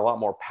more and a lot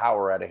more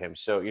power out of him.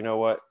 So you know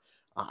what?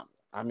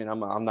 I mean,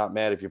 I'm not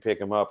mad if you pick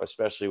him up,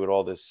 especially with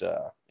all this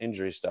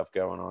injury stuff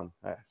going on.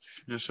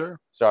 Yes, sir.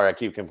 Sorry, I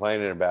keep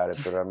complaining about it,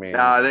 but I mean,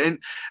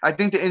 I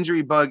think the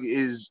injury bug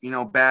is,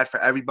 bad for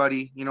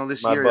everybody,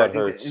 this my year. I butt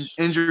think the hurts.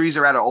 injuries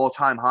are at an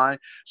all-time high.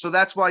 So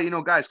that's why,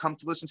 guys, come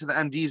to listen to the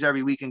MDs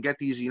every week and get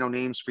these,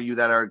 names for you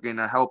that are going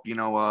to help,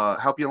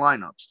 help your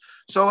lineups.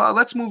 So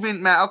let's move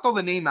in, Matt. I'll throw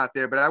the name out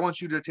there, but I want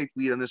you to take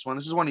the lead on this one.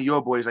 This is one of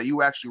your boys that you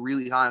were actually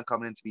really high on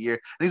coming into the year.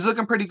 And he's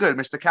looking pretty good.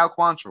 Mr. Cal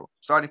Quantrill,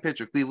 starting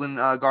pitcher, Cleveland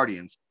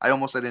Guardians. I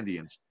almost said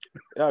Indians.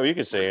 Oh, you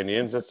could say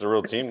Indians. That's the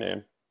real team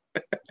name.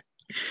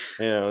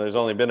 There's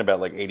only been about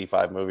like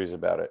 85 movies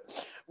about it.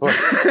 But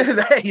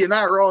hey, you're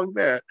not wrong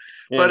there.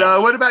 But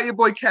what about your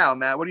boy Cal,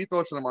 Matt? What are your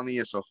thoughts on him on the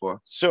year so far?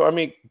 So, I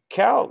mean,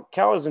 Cal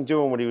isn't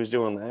doing what he was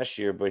doing last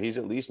year, but he's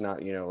at least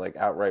not, like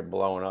outright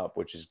blowing up,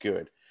 which is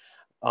good.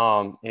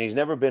 And he's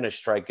never been a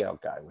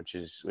strikeout guy, which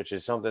is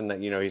something that,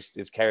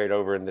 it's carried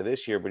over into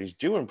this year, but he's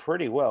doing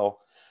pretty well.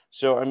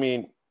 So, I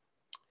mean,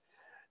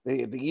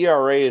 the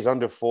ERA is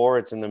under 4.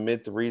 It's in the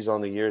mid 3s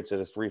on the year. It's at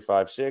a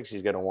 3.56.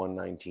 He's got a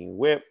 119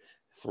 whip,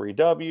 3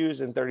 Ws,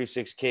 and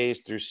 36 Ks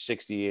through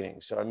 60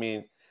 innings. So, I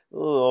mean, a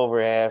little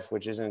over half,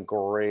 which isn't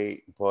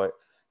great, but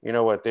you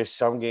know what? There's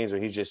some games where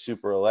he's just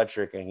super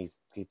electric and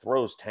he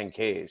throws 10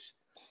 Ks.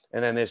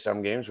 And then there's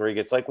some games where he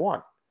gets like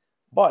 1.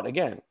 But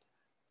again,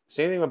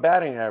 same thing with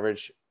batting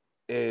average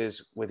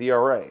is with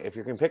ERA. If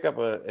you can pick up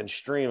and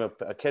stream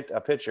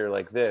a pitcher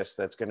like this,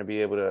 that's going to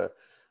be able to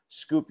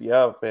scoop you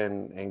up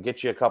and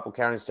get you a couple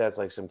counting stats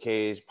like some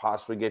Ks,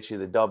 possibly get you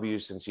the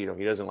Ws since, he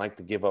doesn't like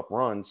to give up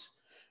runs,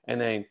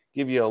 and then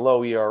give you a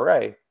low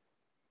ERA,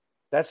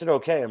 that's an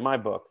okay in my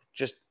book.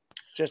 Just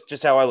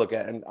how I look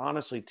at it. And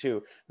honestly,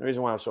 too, the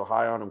reason why I'm so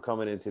high on him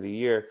coming into the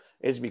year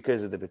is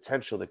because of the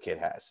potential the kid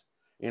has.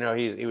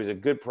 He was a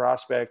good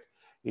prospect.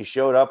 He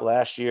showed up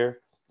last year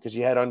because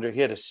he had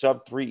a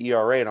sub-3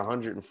 ERA in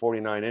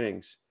 149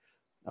 innings,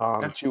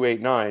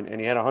 2.89, and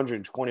he had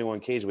 121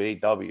 Ks with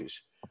 8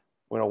 Ws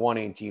with a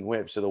 118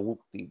 whip. So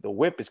the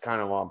whip is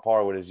kind of on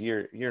par with his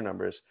year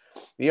numbers.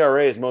 The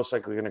ERA is most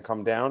likely going to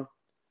come down,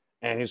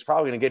 and he's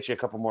probably going to get you a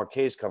couple more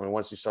Ks coming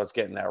once he starts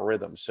getting that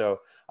rhythm. So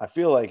I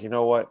feel like,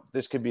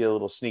 this could be a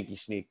little sneak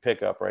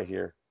pickup right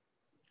here.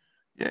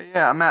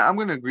 Yeah. I'm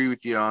going to agree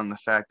with you on the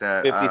fact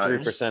that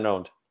 53%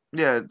 owned.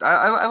 Yeah,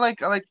 I like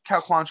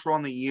Cal Quantrill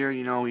on the year.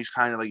 He's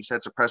kind of like you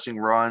said, suppressing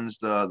runs.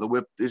 The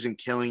whip isn't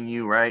killing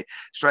you, right?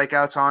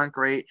 Strikeouts aren't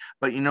great,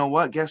 but you know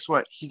what? Guess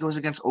what? He goes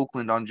against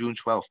Oakland on June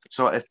 12th.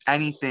 So if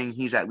anything,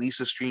 he's at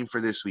least a stream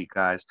for this week,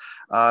 guys.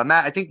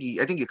 Matt, I think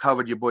you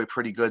covered your boy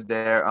pretty good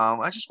there.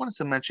 I just wanted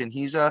to mention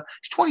he's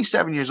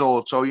 27 years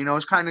old, so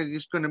it's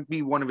going to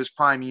be one of his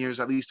prime years,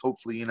 at least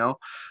hopefully.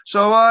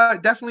 So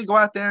definitely go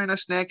out there and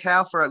snag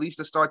Cal for at least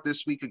a start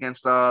this week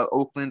against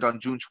Oakland on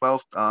June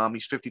 12th.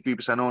 He's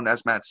 53% owned,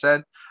 as Matt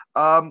said.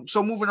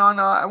 So moving on,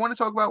 I want to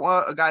talk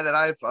about a guy that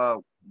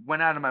I've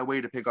went out of my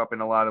way to pick up in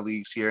a lot of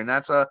leagues here, and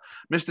that's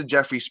Mr.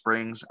 Jeffrey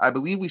Springs. I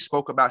believe we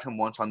spoke about him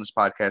once on this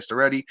podcast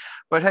already,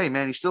 but hey,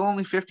 man, he's still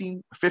only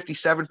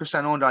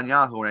 57% owned on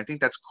Yahoo, and I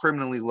think that's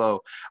criminally low.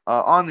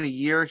 On the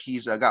year,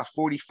 he's got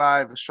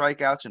 45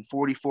 strikeouts in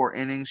 44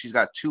 innings. He's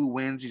got 2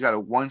 wins. He's got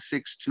a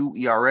 1.62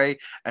 ERA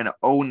and an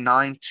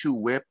 0.92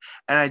 whip.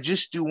 And I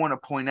just do want to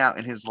point out,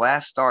 in his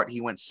last start,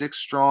 he went 6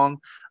 strong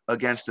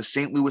against the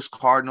St. Louis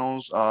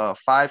Cardinals,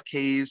 5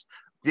 Ks,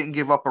 didn't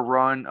give up a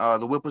run.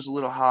 The whip was a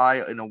little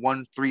high in a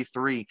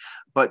 1.33,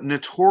 but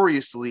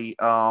notoriously,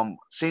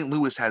 St.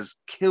 Louis has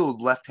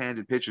killed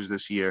left-handed pitchers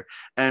this year.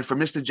 And for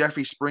Mr.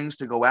 Jeffrey Springs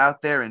to go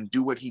out there and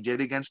do what he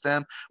did against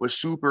them was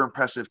super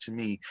impressive to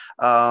me.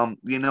 And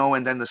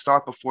then the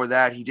start before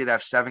that, he did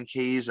have 7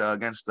 Ks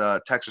against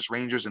the Texas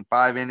Rangers in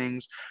 5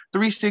 innings,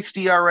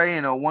 3.60 ERA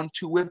and a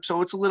 1.2 whip.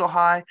 So it's a little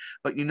high,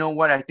 but you know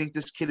what? I think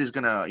this kid is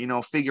gonna,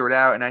 figure it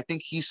out. And I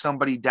think he's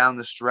somebody down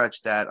the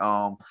stretch that,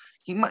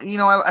 he might,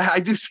 I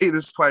do say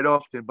this quite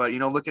often, but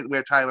look at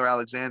where Tyler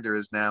Alexander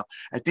is now.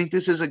 I think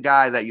this is a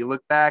guy that you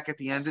look back at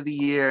the end of the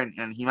year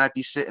and he might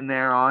be sitting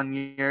there on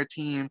your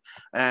team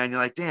and you're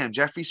like, damn,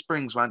 Jeffrey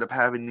Springs wound up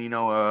having,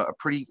 a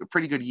pretty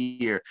good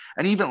year.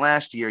 And even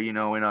last year,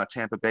 in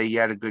Tampa Bay, he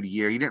had a good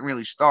year. He didn't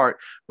really start,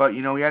 but he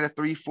had a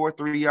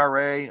 3.43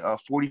 ERA,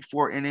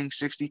 44 innings,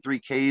 63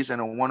 Ks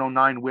and a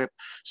 109 whip.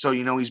 So,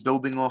 he's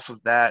building off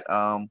of that.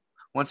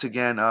 Once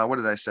again, what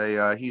did I say?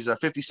 He's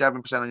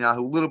 57% on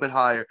Yahoo, a little bit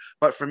higher.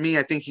 But for me,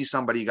 I think he's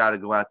somebody you got to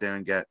go out there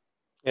and get.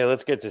 Yeah,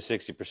 let's get to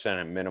 60%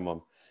 at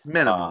minimum.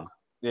 Minimum.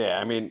 Yeah,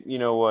 I mean, you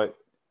know what?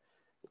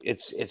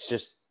 It's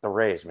just the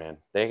Rays, man.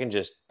 They can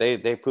just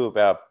they poop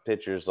out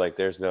pitchers like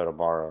there's no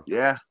tomorrow.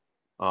 Yeah.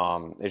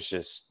 It's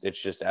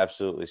just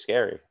absolutely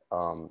scary.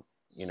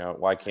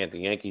 Why can't the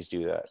Yankees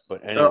do that?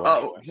 But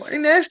anyway,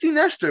 Nasty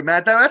Nestor,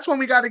 Matt. That's when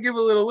we got to give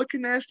a little look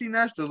at Nasty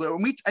Nestor.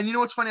 And you know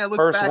what's funny? I look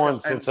first back one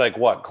since like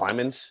what,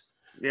 Clemens?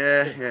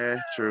 Yeah,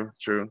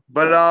 true.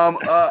 But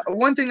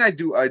one thing I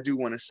do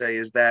want to say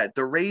is that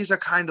the Rays are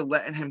kind of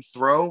letting him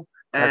throw.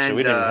 And actually,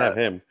 we didn't even have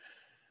him.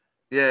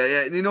 Yeah,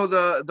 yeah. You know,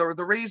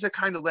 the Rays are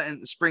kind of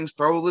letting Springs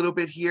throw a little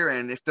bit here,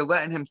 and if they're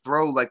letting him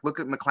throw, like look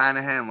at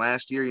McClanahan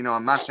last year. You know,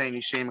 I'm not saying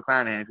he's Shane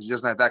McClanahan because he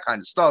doesn't have that kind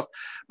of stuff,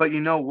 but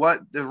you know what?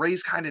 The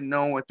Rays kind of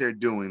know what they're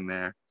doing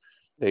there,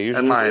 They in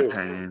usually my do.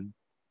 opinion.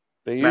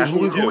 They Matt,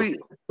 usually do.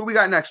 who we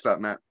got next up,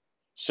 Matt?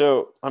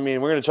 So, I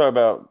mean, we're going to talk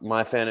about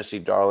my fantasy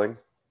darling,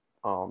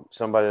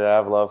 somebody that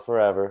I've loved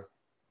forever,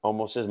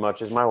 almost as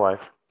much as my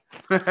wife.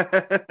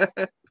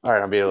 All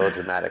right, I'm being a little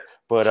dramatic,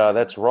 but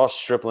that's Ross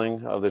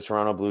Stripling of the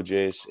Toronto Blue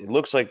Jays. It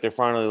looks like they're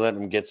finally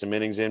letting him get some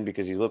innings in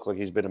because he looked like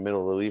he's been a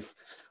middle relief.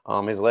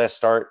 His last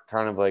start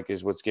kind of like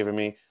is what's giving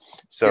me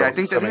Yeah, some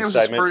it was his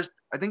excitement. first.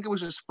 I think it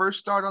was his first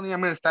start on the. I'm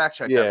going to fact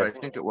check that, Yeah, but I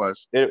think it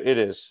was. it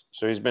is.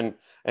 So he's been,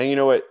 and you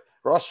know what?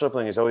 Ross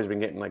Stripling has always been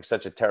getting like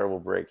such a terrible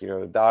break. You know,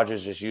 the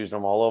Dodgers just used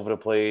him all over the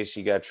place.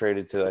 He got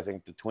traded to, I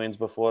think, the Twins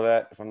before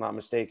that, if I'm not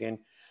mistaken,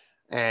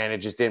 and it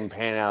just didn't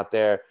pan out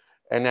there.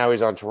 And now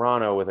he's on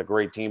Toronto with a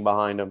great team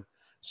behind him.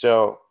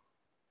 So,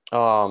 you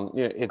know,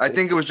 I it's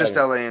think it was just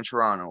exciting. LA and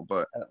Toronto,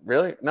 but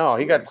Really? No,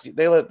 he yeah,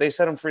 got they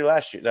set him free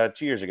last year,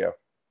 2 years ago.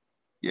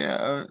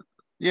 yeah,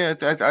 yeah.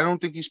 I don't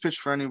think he's pitched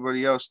for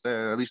anybody else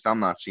there. At least I'm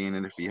not seeing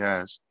it if he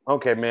has.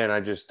 Okay, man. I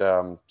just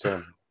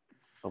said,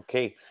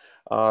 okay,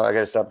 I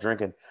got to stop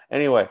drinking.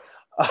 Anyway,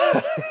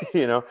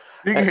 you know,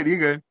 You're good. You're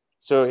good.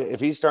 so if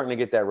he's starting to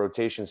get that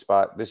rotation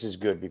spot, this is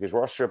good because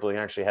Ross Stripling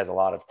actually has a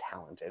lot of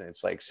talent, and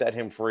it's like set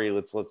him free.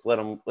 Let's let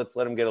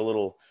him get a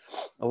little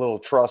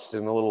trust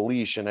and a little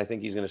leash, and I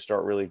think he's going to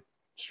start really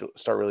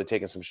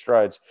taking some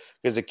strides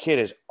because the kid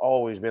has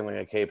always been like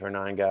a K per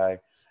nine guy,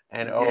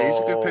 and Yeah, he's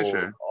a good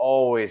pitcher.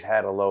 always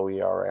had a low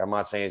ERA. I'm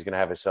not saying he's going to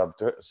have a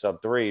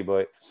sub three,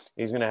 but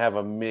he's going to have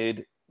a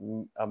mid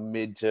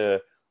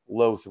to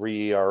low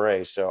three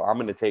ERA. So I'm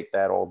going to take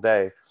that all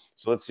day.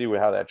 So let's see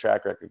how that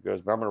track record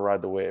goes. But I'm going to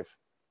ride the wave.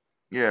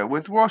 Yeah,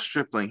 with Ross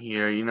Stripling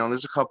here, you know,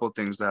 there's a couple of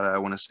things that I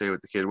want to say with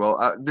the kid.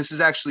 Well, this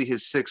is actually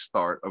his sixth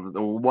start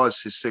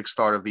was his sixth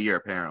start of the year,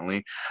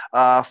 apparently.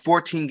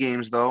 14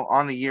 games though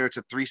on the year. It's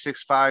a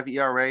 3.65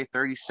 ERA,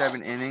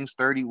 37 innings,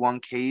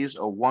 31 Ks,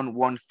 a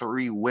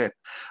 1.13 WHIP.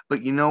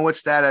 But you know what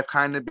stat I've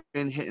kind of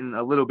been hitting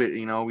a little bit,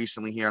 you know,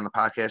 recently here on the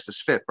podcast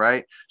is FIP,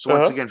 right? So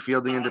once Uh-huh. again,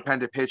 fielding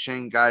independent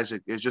pitching, guys,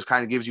 it just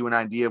kind of gives you an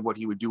idea of what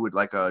he would do with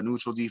like a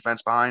neutral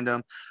defense behind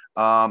him.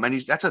 And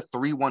that's a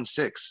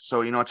 3.16. So,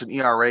 you know, it's an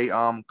ERA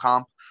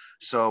comp.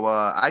 So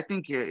I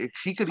think if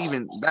he could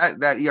even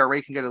that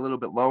ERA can get a little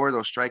bit lower.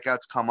 Those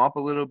strikeouts come up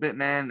a little bit,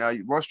 man.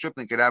 Ross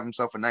Stripling could have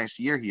himself a nice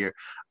year here.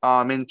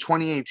 In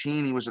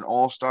 2018, he was an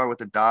all-star with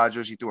the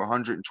Dodgers. He threw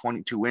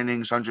 122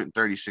 innings,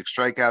 136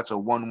 strikeouts, a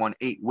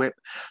 1.18 WHIP.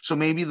 So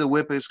maybe the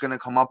WHIP is going to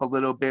come up a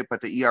little bit,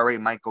 but the ERA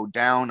might go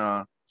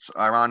down.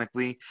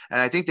 Ironically,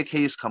 and I think the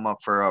case come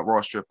up for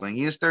Ross Stripling.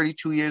 He is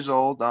 32 years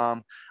old.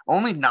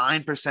 Only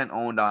 9%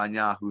 owned on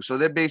Yahoo. So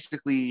they're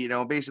basically, you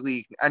know,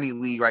 basically any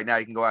league right now,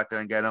 you can go out there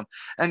and get them.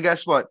 And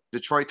guess what?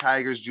 Detroit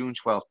Tigers, June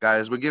 12th,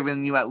 guys. We're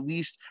giving you at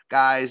least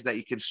guys that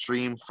you can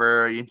stream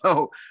for, you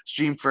know,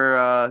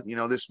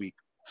 this week.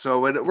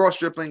 So with Ross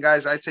Stripling,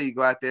 guys, I'd say you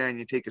go out there and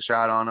you take a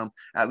shot on him,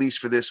 at least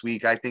for this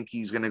week. I think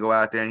he's going to go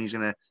out there and he's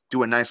going to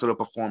do a nice little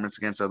performance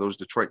against those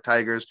Detroit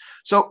Tigers.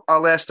 So our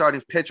last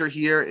starting pitcher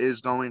here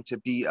is going to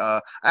be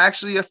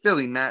actually a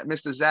Philly,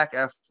 Mr. Zach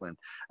Eflin.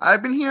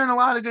 I've been hearing a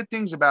lot of good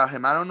things about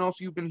him. I don't know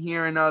if you've been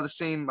hearing the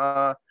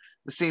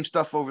same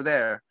stuff over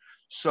there.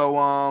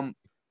 So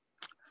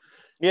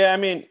Yeah, I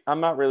mean, I'm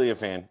not really a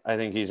fan. I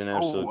think he's an oh,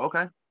 absolute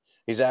okay.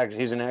 he's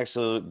an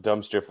absolute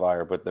dumpster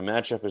fire, but the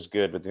matchup is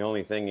good. But the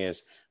only thing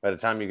is, by the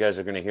time you guys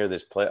are going to hear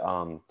this play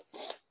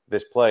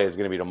is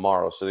going to be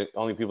tomorrow. So the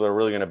only people that are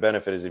really going to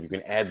benefit is if you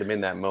can add them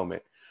in that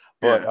moment.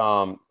 But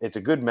Yeah. it's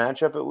a good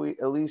matchup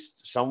at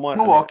least somewhat. I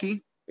mean,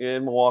 Milwaukee.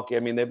 in Milwaukee, I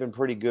mean, they've been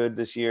pretty good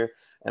this year.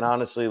 And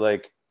honestly,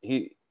 like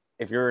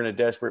if you're in a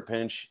desperate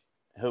pinch,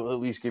 he'll at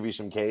least give you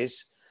some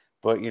case.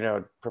 But you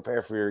know,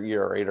 prepare for your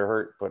ERA to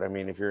hurt. But I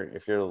mean, if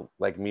you're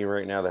like me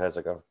right now that has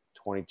like a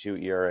 22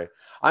 ERA,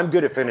 I'm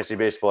good at fantasy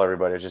baseball.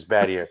 Everybody, it's just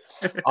bad here.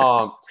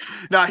 Um,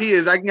 No, he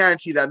is. I can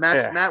guarantee that.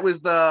 yeah. Matt was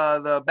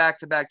the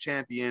back-to-back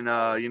champion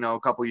you know, a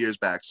couple years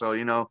back. So,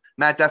 you know,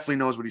 Matt definitely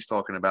knows what he's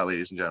talking about,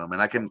 ladies and gentlemen.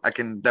 I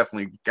can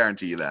definitely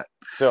guarantee you that.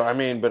 So I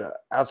mean, but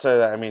outside of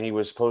that, I mean, he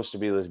was supposed to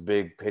be this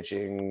big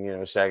pitching, you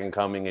know, second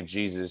coming of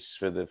Jesus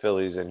for the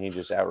Phillies, and he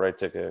just outright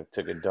took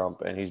a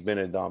dump, and he's been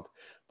a dump.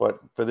 But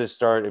for this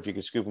start, if you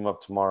could scoop him up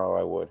tomorrow,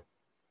 I would.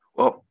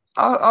 Well,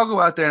 I'll go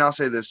out there and I'll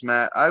say this,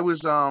 Matt. I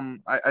wish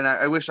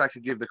I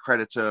could give the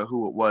credit to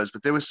who it was,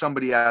 but there was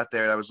somebody out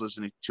there that I was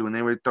listening to, and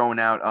they were throwing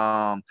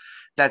out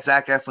that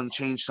Zach Eflin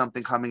changed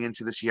something coming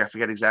into this year. I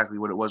forget exactly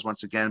what it was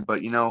once again,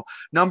 but you know,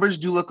 numbers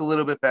do look a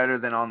little bit better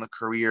than on the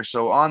career.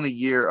 So on the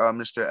year,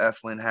 Mr.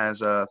 Eflin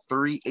has a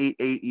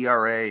 3.88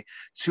 ERA,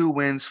 2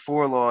 wins,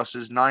 4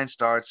 losses, 9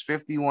 starts,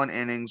 51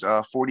 innings,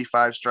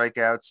 45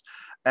 strikeouts,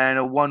 and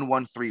a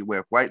 1.13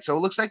 WHIP, right? So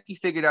it looks like he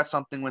figured out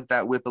something with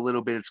that WHIP a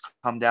little bit. It's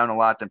come down a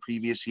lot than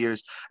previous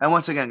years. And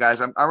once again,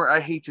 guys, I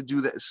hate to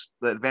do this,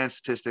 the advanced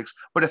statistics,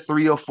 but a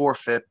 3.04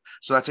 FIP.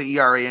 So that's an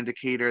ERA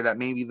indicator that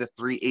maybe the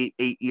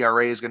 3.88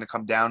 ERA is going to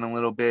come down a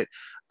little bit.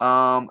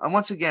 And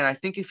once again, I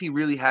think if he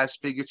really has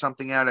figured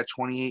something out at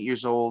 28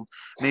 years old,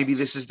 maybe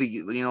this is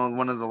the,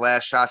 one of the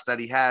last shots that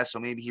he has. So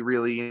maybe he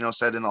really,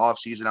 said in the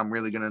offseason, I'm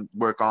really going to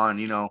work on,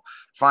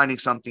 finding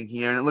something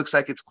here. And it looks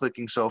like it's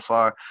clicking so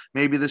far.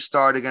 Maybe the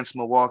start against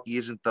Milwaukee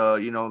isn't the,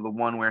 the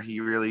one where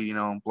he really,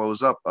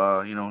 blows up,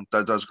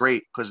 does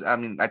great. Because, I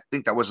mean, I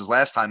think that was his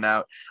last time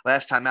out.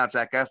 Last time out,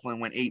 Zach Eflin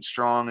went 8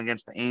 strong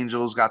against the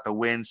Angels, got the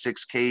win,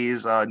 6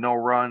 Ks, no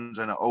runs,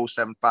 and a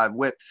 0.75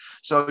 whip.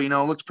 So, it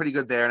looked pretty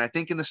good there. And I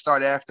think in the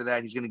start after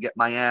that, he's going to get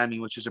Miami,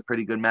 which is a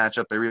pretty good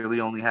matchup. They really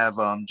only have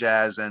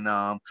Jazz and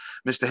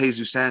Mr.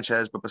 Jesus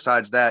Sanchez. But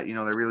besides that, they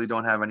really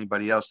don't have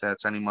anybody else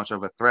that's any much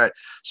of a threat.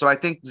 So I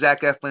think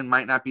Zach Eflin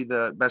might not be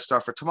the best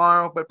start for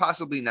tomorrow, but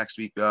possibly next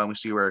week. We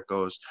see where it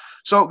goes.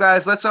 So,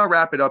 guys, let's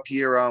wrap it up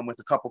here with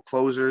a couple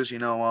closers.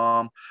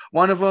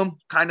 One of them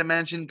kind of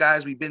mentioned,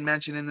 guys, we've been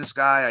mentioning this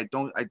guy.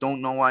 I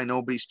don't know why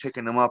nobody's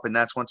picking him up. And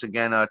that's once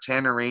again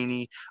Tanner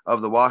Rainey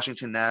of the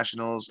Washington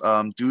Nationals.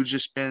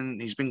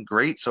 He's been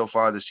great so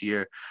far this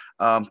year.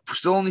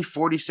 Still only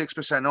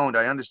 46% owned.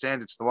 I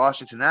understand it's the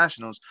Washington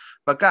Nationals,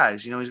 but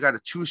guys, he's got a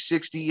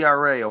 2.60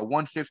 ERA, a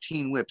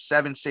 1.15 WHIP,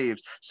 7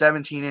 saves,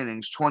 17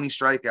 innings, 20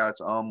 strikeouts.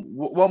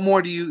 What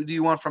more do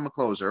you want from a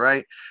closer,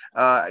 right?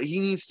 He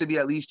needs to be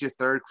at least your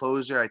third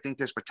closer. I think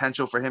there's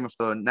potential for him if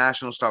the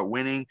Nationals start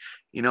winning.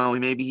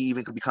 Maybe he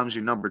even becomes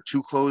your number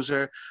 2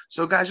 closer.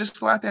 So, guys, just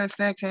go out there and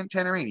snag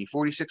Tanner Rainey,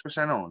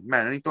 46% owned.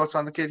 Man, any thoughts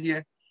on the kid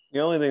here? The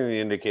only thing, the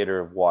indicator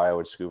of why I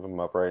would scoop him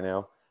up right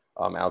now,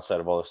 outside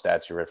of all the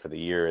stats you read for the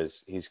year,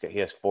 is he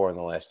has 4 in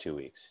the last 2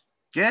 weeks.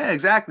 Yeah,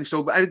 exactly.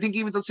 So I think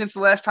even since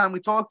the last time we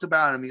talked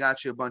about him, he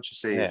got you a bunch of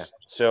saves. Yeah.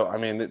 So I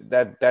mean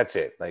that's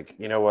it. Like,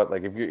 you know what?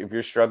 Like if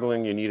you're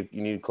struggling, you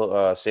need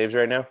saves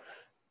right now.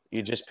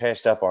 You just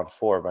passed up on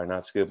 4 by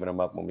not scooping him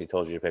up when we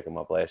told you to pick him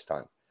up last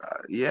time.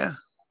 Yeah.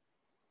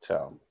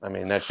 So I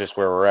mean that's just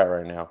where we're at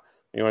right now.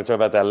 You want to talk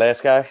about that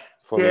last guy?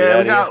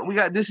 Yeah, we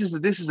got this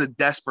is a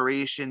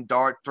desperation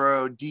dart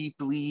throw, deep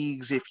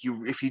leagues. If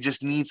you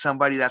just need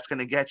somebody that's going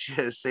to get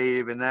you a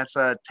save, and that's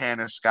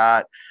Tanner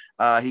Scott.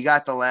 He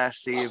got the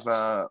last save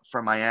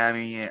for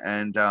Miami,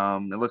 and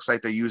it looks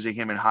like they're using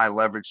him in high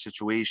leverage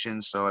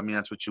situations. So I mean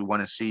that's what you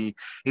want to see.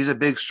 He's a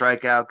big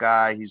strikeout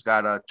guy. He's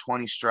got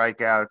 20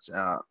 strikeouts.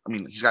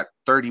 He's got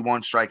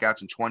 31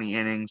 strikeouts in 20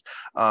 innings,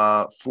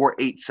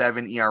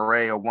 4.87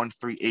 ERA, a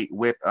 1.38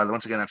 WHIP.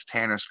 Once again, that's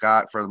Tanner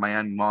Scott for the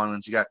Miami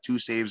Marlins. He got 2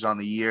 saves on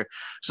the year.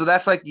 So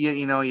that's like your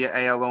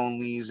AL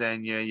onlys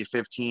and your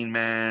 15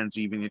 mans,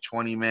 even your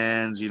 20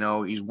 mans. He's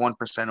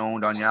 1%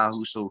 owned on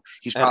Yahoo, so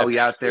he's probably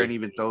out there and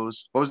even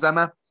those. What was that,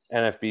 man?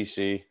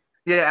 NFBC.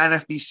 Yeah,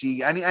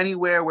 NFBC.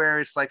 Anywhere where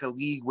it's like a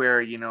league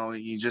where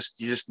you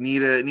just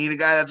need a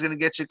guy that's gonna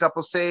get you a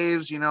couple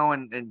saves,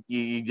 and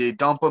you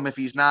dump him if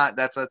he's not.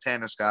 That's a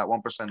Tanner Scott,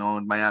 1%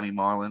 owned, Miami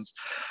Marlins.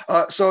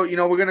 So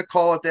we're gonna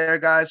call it there,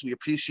 guys. We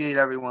appreciate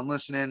everyone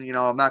listening.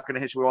 I'm not gonna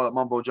hit you with all that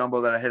mumbo jumbo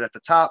that I hit at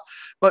the top,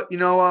 but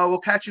we'll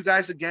catch you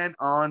guys again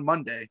on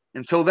Monday.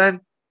 Until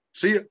then,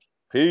 see you.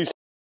 Peace.